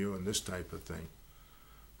teaching you and this type of thing.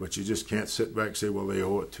 But you just can't sit back and say, well, they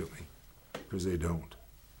owe it to me, because they don't.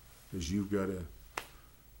 Because you've got to,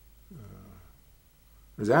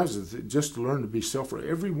 just to learn to be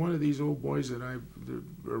self-reliant. Every one of these old boys that I'm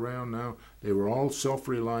around now, they were all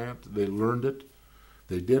self-reliant. They learned it.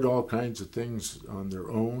 They did all kinds of things on their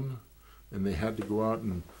own, and they had to go out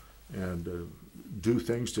and do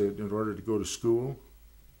things in order to go to school.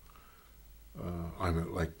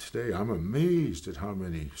 Like today, I'm amazed at how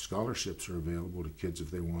many scholarships are available to kids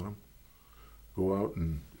if they want them. Go out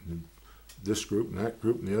and this group and that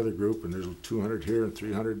group and the other group, and there's 200 here and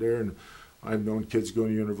 300 there. And I've known kids going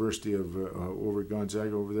to University of over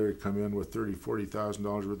Gonzaga over there come in with $30,000,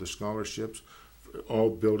 $40,000 worth of scholarships, all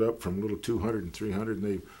built up from little 200 and 300.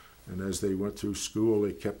 And as they went through school,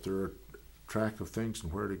 they kept their track of things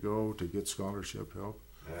and where to go to get scholarship help.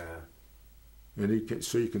 Yeah. And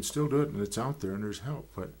so you can still do it, and it's out there, and there's help.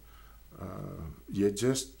 But you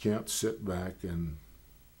just can't sit back and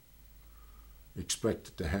expect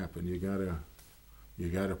it to happen. You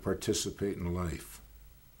gotta participate in life.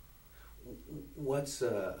 What's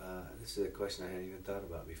this is a question I hadn't even thought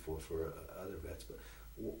about before for other vets, but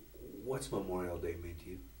what's Memorial Day mean to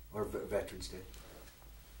you, or Veterans Day?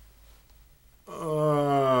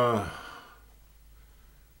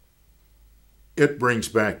 It brings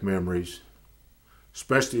back memories,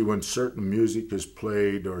 especially when certain music is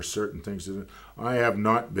played or certain things. I have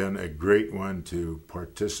not been a great one to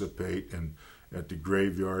participate at the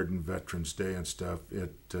graveyard and Veterans Day and stuff.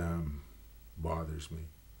 It bothers me.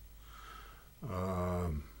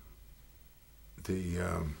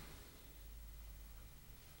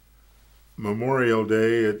 Memorial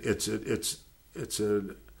Day,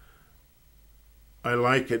 I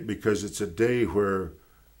like it because it's a day where,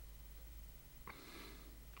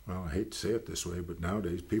 well, I hate to say it this way, but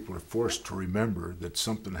nowadays people are forced to remember that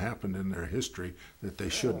something happened in their history that they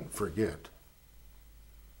shouldn't forget.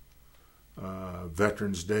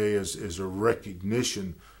 Veterans Day is a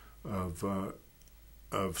recognition of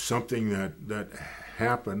something that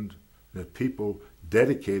happened, that people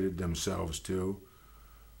dedicated themselves to,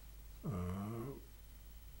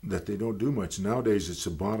 that they don't do much. Nowadays it's the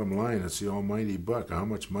bottom line, it's the almighty buck. How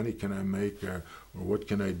much money can I make, or what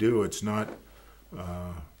can I do? It's not,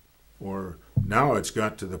 or now it's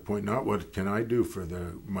got to the point, not what can I do for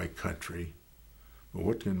my country, but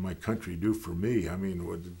what can my country do for me? I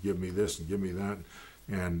mean, give me this and give me that.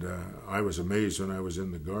 And I was amazed when I was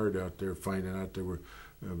in the Guard out there, finding out they were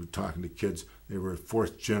talking to kids. They were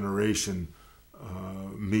fourth generation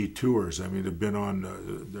Me Tooers. I mean, they'd been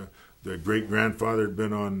on the great grandfather had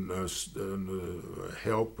been on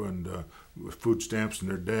help and food stamps, and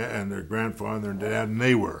their dad and their grandfather and their dad, and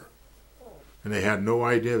they were, and they had no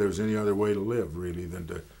idea there was any other way to live really than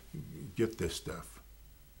to get this stuff.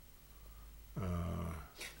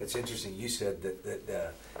 That's interesting. You said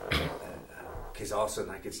that because all of a sudden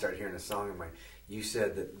I could start hearing a song in my. You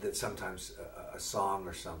said that sometimes a song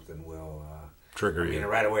or something will trigger you.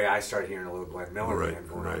 Right away I start hearing a little Glenn Miller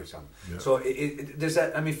going on or something. Yeah. So does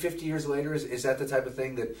that? I mean, 50 years later, is that the type of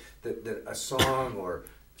thing that a song or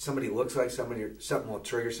somebody looks like somebody or something will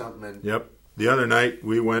trigger something? And yep. The other night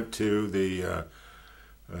we went to the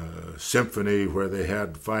symphony where they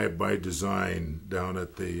had Five by Design down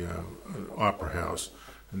at the Opera House.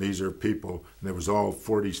 And these are people, and it was all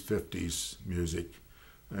 40s, 50s music.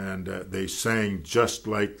 And they sang just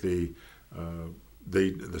like the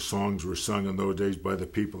songs were sung in those days by the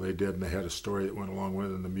people they did, and they had a story that went along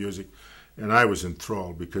with it in the music. And I was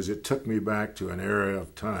enthralled because it took me back to an era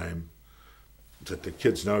of time that the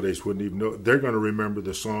kids nowadays wouldn't even know. They're going to remember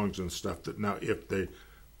the songs and stuff that now, if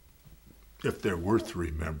they're worth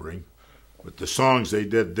remembering. But the songs they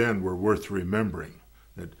did then were worth remembering.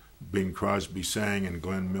 That Bing Crosby sang and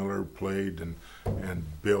Glenn Miller played and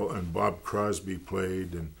Bill and Bob Crosby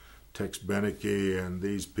played and Tex Beneke and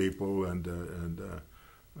these people and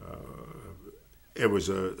it was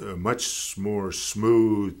a much more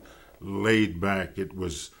smooth, laid back. It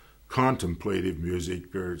was contemplative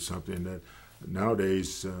music or something that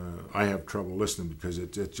nowadays I have trouble listening because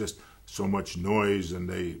it's just so much noise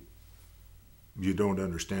and you don't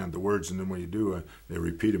understand the words, and then when you do, they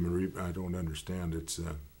repeat them and I don't understand. It's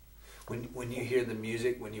when you hear the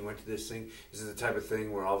music, when you went to this thing, is it the type of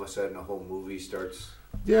thing where all of a sudden a whole movie starts?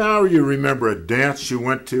 Yeah, or you remember a dance you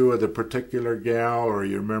went to with a particular gal, or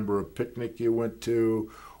you remember a picnic you went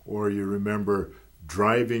to, or you remember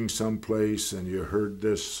driving someplace and you heard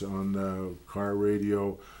this on the car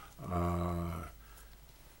radio.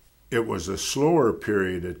 it was a slower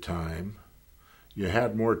period of time. You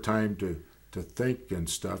had more time to think and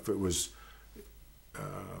stuff. It was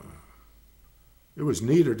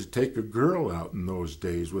neater to take a girl out in those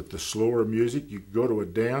days with the slower music. You could go to a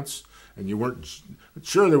dance, and you weren't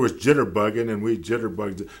sure there was jitterbugging, and we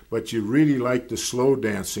jitterbugged, but you really liked the slow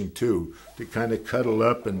dancing too, to kind of cuddle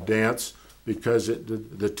up and dance because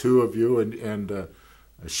the two of you and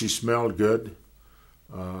she smelled good,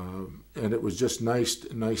 and it was just nice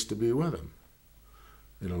to be with him.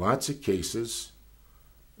 In lots of cases,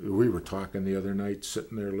 we were talking the other night,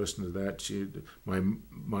 sitting there listening to that.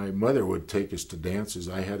 My mother would take us to dances.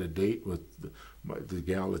 I had a date with the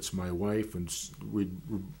gal that's my wife, and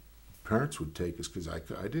parents would take us because I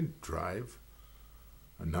didn't drive,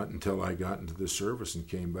 and not until I got into the service and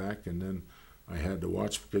came back, and then I had to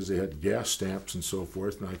watch because they had gas stamps and so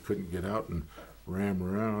forth, and I couldn't get out and ram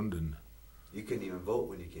around. And you couldn't even vote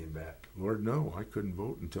when you came back. Lord, no, I couldn't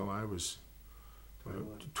vote until I was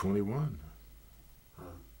 21.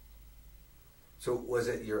 So was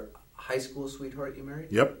it your high school sweetheart you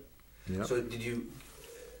married? Yep. So did you,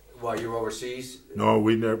 while you were overseas? No,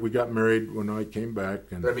 we got married when I came back.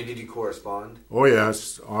 And but I mean, did you correspond? Oh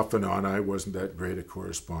yes, off and on. I wasn't that great a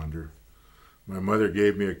corresponder. My mother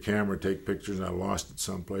gave me a camera to take pictures, and I lost it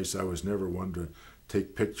someplace. I was never one to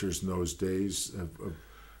take pictures in those days.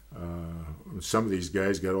 Some of these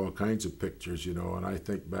guys got all kinds of pictures, you know, and I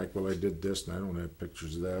think back, well, I did this, and I don't have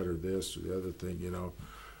pictures of that or this or the other thing, you know.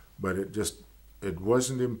 But it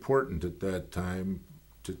wasn't important at that time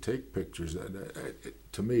to take pictures,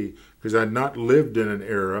 to me, because I'd not lived in an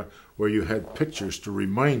era where you had pictures to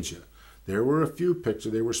remind you. There were a few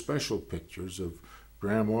pictures, they were special pictures of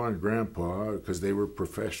Grandma and Grandpa because they were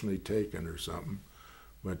professionally taken or something.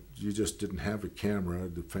 But you just didn't have a camera,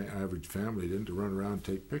 the average family didn't, to run around and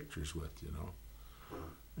take pictures with, you know.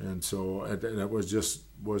 And so that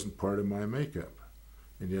wasn't part of my makeup.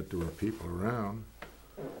 And yet there were people around.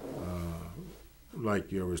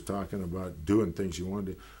 Like you was talking about doing things you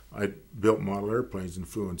wanted to. I built model airplanes and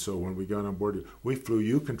flew, and so when we got on board, we flew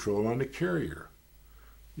U-control on the carrier.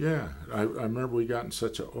 Yeah, I remember we got in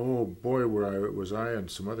such a, oh boy, I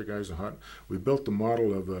and some other guys, we built the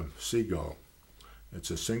model of a Seagull.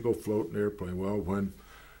 It's a single floating airplane. Well, when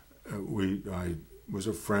I was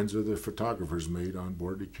friends of the photographers made on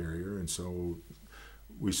board the carrier, and so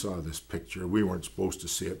we saw this picture. We weren't supposed to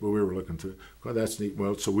see it, but we were looking through. Well, that's neat.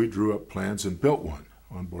 Well, so we drew up plans and built one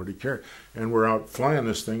on board the carrier. And we're out flying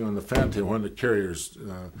this thing on the fantail when the carrier's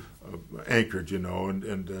anchored, you know.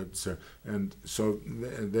 And so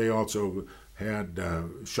they also had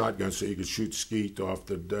shotguns so you could shoot skeet off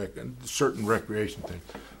the deck and certain recreation things.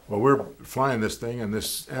 Well, we're flying this thing, and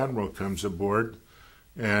this admiral comes aboard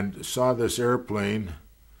and saw this airplane.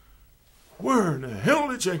 Where in the hell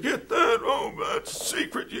did you get that? Oh, that's a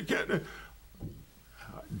secret. You can't.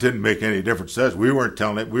 Didn't make any difference to us. We weren't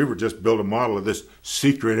telling it. We were just building a model of this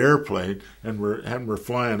secret airplane, and we're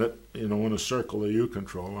flying it, you know, in a circle of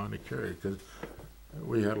U-control on the carrier. Because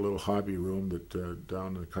we had a little hobby room that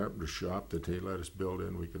down in the carpenter shop that they let us build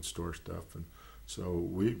in. We could store stuff, and so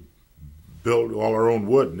we built all our own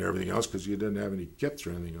wood and everything else because you didn't have any kits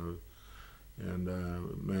or anything. And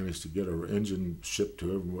managed to get our engine shipped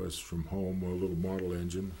to him, was from home, a little model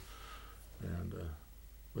engine. And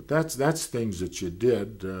but that's things that you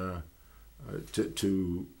did to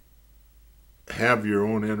have your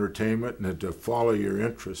own entertainment and to follow your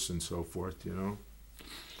interests and so forth, you know.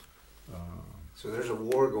 So there's a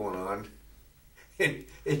war going on, and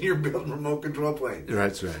you're building remote control planes.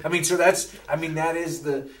 That's right. I mean, so that is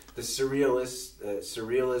the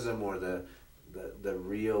surrealism or the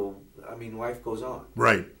real. I mean, life goes on.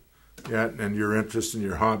 Right. Yeah, and your interests and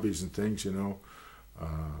your hobbies and things, you know,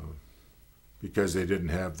 because they didn't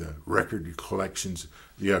have the record collections.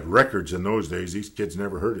 You had records in those days. These kids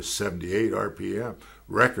never heard of 78 RPM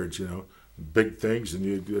records, you know, big things, and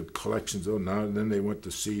you did collections of them now. And then they went to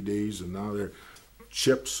CDs, and now they're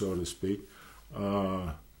chips, so to speak.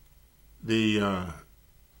 So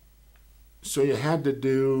you had to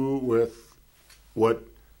do with what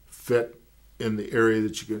fit in the area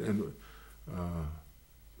that you could, and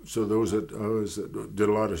so those that did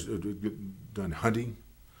a lot of done hunting,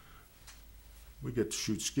 we get to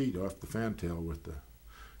shoot skeet off the fantail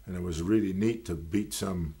and it was really neat to beat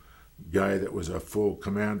some guy that was a full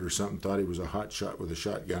commander or something, thought he was a hot shot with a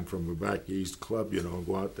shotgun from a back east club, you know, and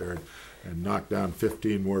go out there and knock down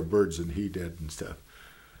 15 more birds than he did and stuff.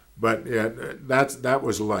 But yeah, that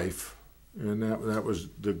was life, and that was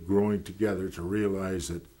the growing together to realize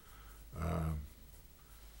that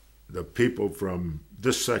the people from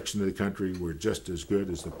this section of the country were just as good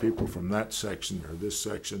as the people from that section or this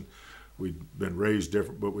section. we'd been raised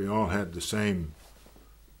different, but we all had the same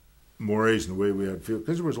mores and the way we had feel,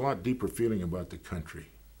 because there was a lot deeper feeling about the country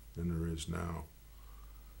than there is now.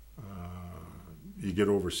 You get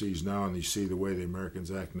overseas now and you see the way the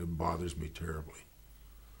Americans act, and it bothers me terribly.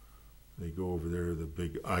 They go over there, the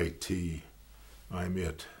big IT, I'm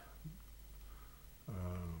it.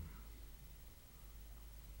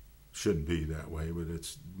 Shouldn't be that way, but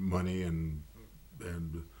it's money and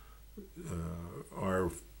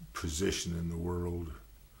our position in the world.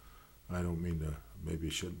 I don't mean to, maybe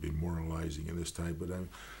it shouldn't be moralizing in this time, but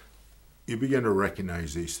you begin to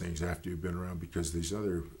recognize these things after you've been around, because these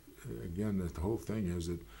other, again, the whole thing is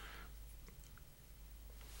that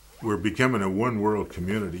we're becoming a one-world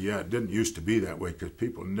community. Yeah, it didn't used to be that way, because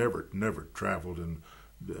people never traveled in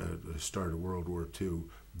the start of World War II.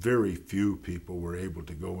 Very few people were able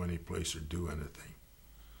to go any place or do anything.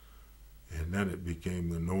 And then it became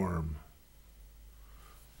the norm.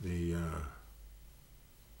 And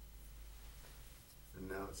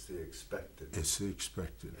now it's the expected. It's the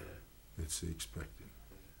expected. Yeah. It's the expected.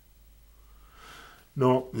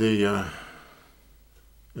 No,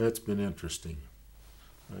 that's been interesting.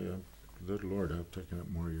 Good Lord, I'm taking up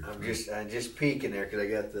more of your time. I'm just peeking there because I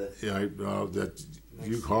got the. Yeah,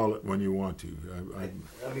 you call it when you want to.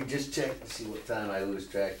 Let me just check to see what time I lose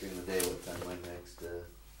track during the day. What time my next?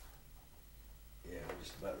 Yeah, I'm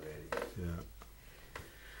just about ready. Yeah.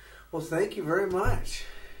 Well, thank you very much.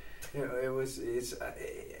 You know,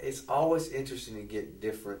 it's always interesting to get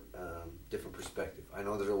different perspective. I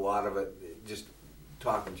know there's a lot of it. Just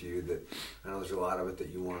talking to you, that I know there's a lot of it that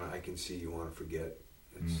I can see you want to forget.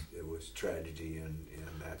 It was tragedy, and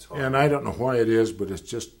that's hard. And I don't know why it is, but it's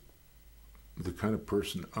just the kind of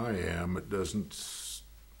person I am. It doesn't.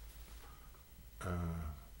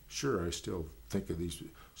 Sure, I still think of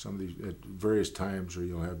some of these at various times, or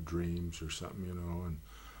you'll have dreams or something, you know, and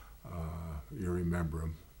you remember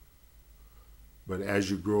them. But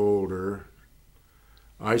as you grow older,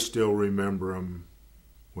 I still remember them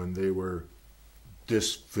when they were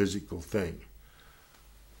this physical thing.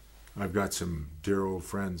 I've got some dear old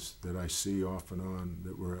friends that I see off and on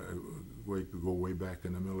that go way back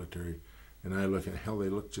in the military, and I look at, hell, they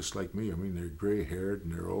look just like me. I mean, they're gray-haired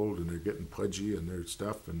and they're old and they're getting pudgy and their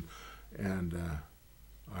stuff, and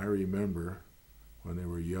I remember when they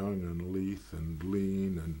were young and lithe and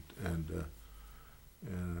lean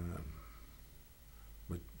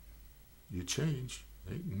but you change.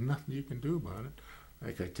 Ain't nothing you can do about it.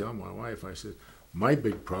 Like I tell my wife, I said, my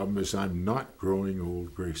big problem is I'm not growing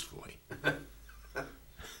old gracefully.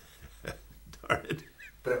 Darn it.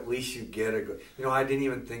 But at least you get a good. You know, I didn't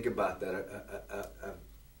even think about that.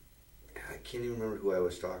 I can't even remember who I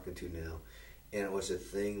was talking to now. And it was a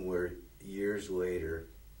thing where years later,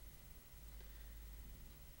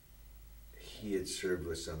 he had served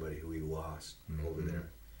with somebody who he lost over there.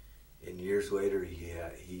 And years later,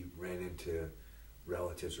 he ran into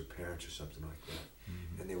relatives or parents or something like that.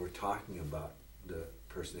 And they were talking about the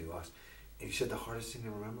person he lost. And he said the hardest thing to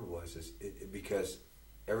remember was because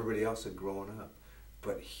everybody else had grown up.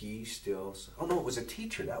 But he still, oh no, it was a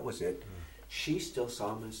teacher, that was it. She still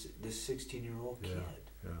saw him as this 16-year-old kid.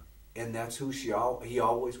 Yeah. And that's who he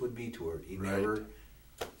always would be to her. He never,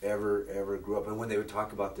 ever grew up. And when they would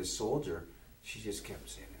talk about this soldier, she just kept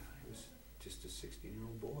saying, he was just a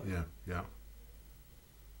 16-year-old boy. Yeah.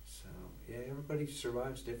 So, yeah, everybody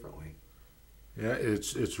survives differently. Yeah,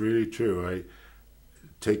 it's really true. I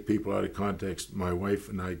take people out of context. My wife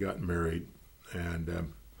and I got married,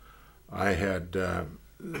 and I had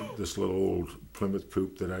this little old Plymouth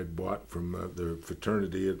coupe that I'd bought from the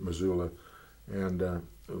fraternity at Missoula, and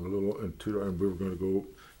we were going to go,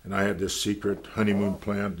 and I had this secret honeymoon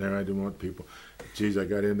plan there. I didn't want people. Geez, I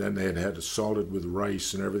got in there, and they had it salted with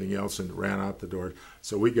rice and everything else, and it ran out the door.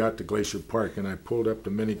 So we got to Glacier Park, and I pulled up to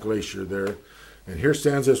Mini Glacier there, and here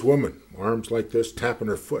stands this woman, arms like this, tapping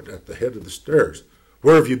her foot at the head of the stairs.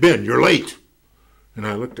 Where have you been? You're late. And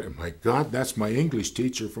I looked at her, my God, that's my English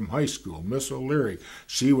teacher from high school, Miss O'Leary.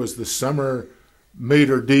 She was the summer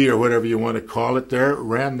maitre d' or whatever you want to call it there,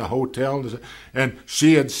 ran the hotel, and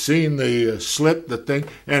she had seen the slip, the thing,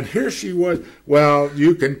 and here she was. Well,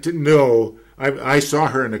 you can know, I saw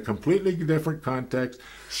her in a completely different context.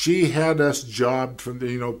 She had us jobbed from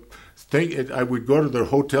the, I would go to the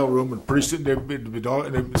hotel room, and pretty soon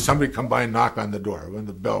and somebody come by and knock on the door when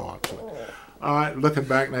the bell went. Looking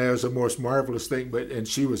back now, it was the most marvelous thing, but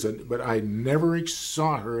I never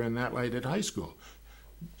saw her in that light at high school.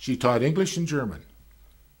 She taught English and German,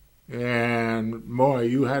 and boy,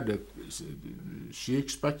 she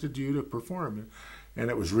expected you to perform,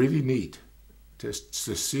 and it was really neat to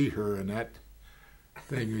see her in that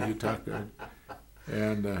thing you talked about.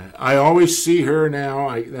 And I always see her now.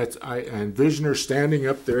 I envision her standing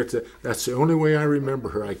up there. That's the only way I remember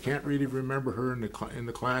her. I can't really remember her in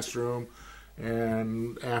the classroom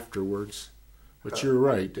and afterwards. But you're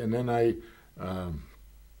right. And then I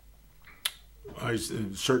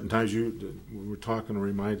certain times we were talking,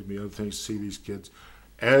 reminded me of other things. See these kids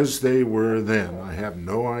as they were then. I have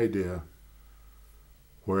no idea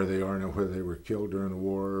where they are now, whether they were killed during the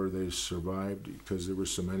war or they survived, because there were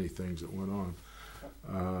so many things that went on.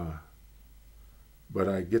 But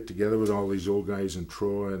I get together with all these old guys in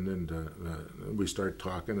Troy, and then we start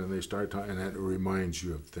talking, and they start talking, and it reminds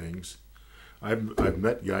you of things. I've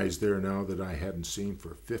met guys there now that I hadn't seen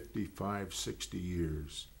for 55, 60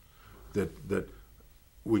 years. That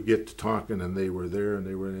we get to talking, and they were there, and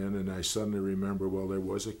they were in, and I suddenly remember, well, there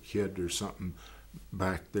was a kid or something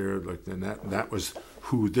back there, like, and that was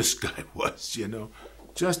who this guy was, you know.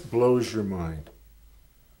 Just blows your mind.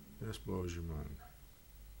 Just blows your mind.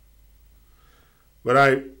 But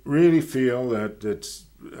I really feel that it's,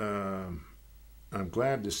 I'm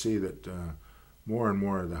glad to see that more and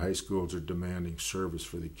more of the high schools are demanding service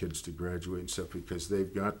for the kids to graduate and stuff, because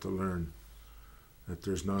they've got to learn that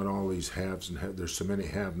there's not all these haves and there's so many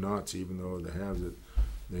have-nots, even though the haves, that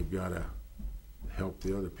they've got to help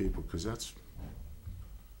the other people, because that's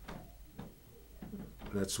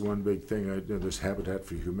one big thing. There's Habitat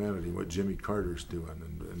for Humanity, what Jimmy Carter's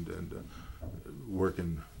doing, and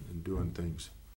working and doing things.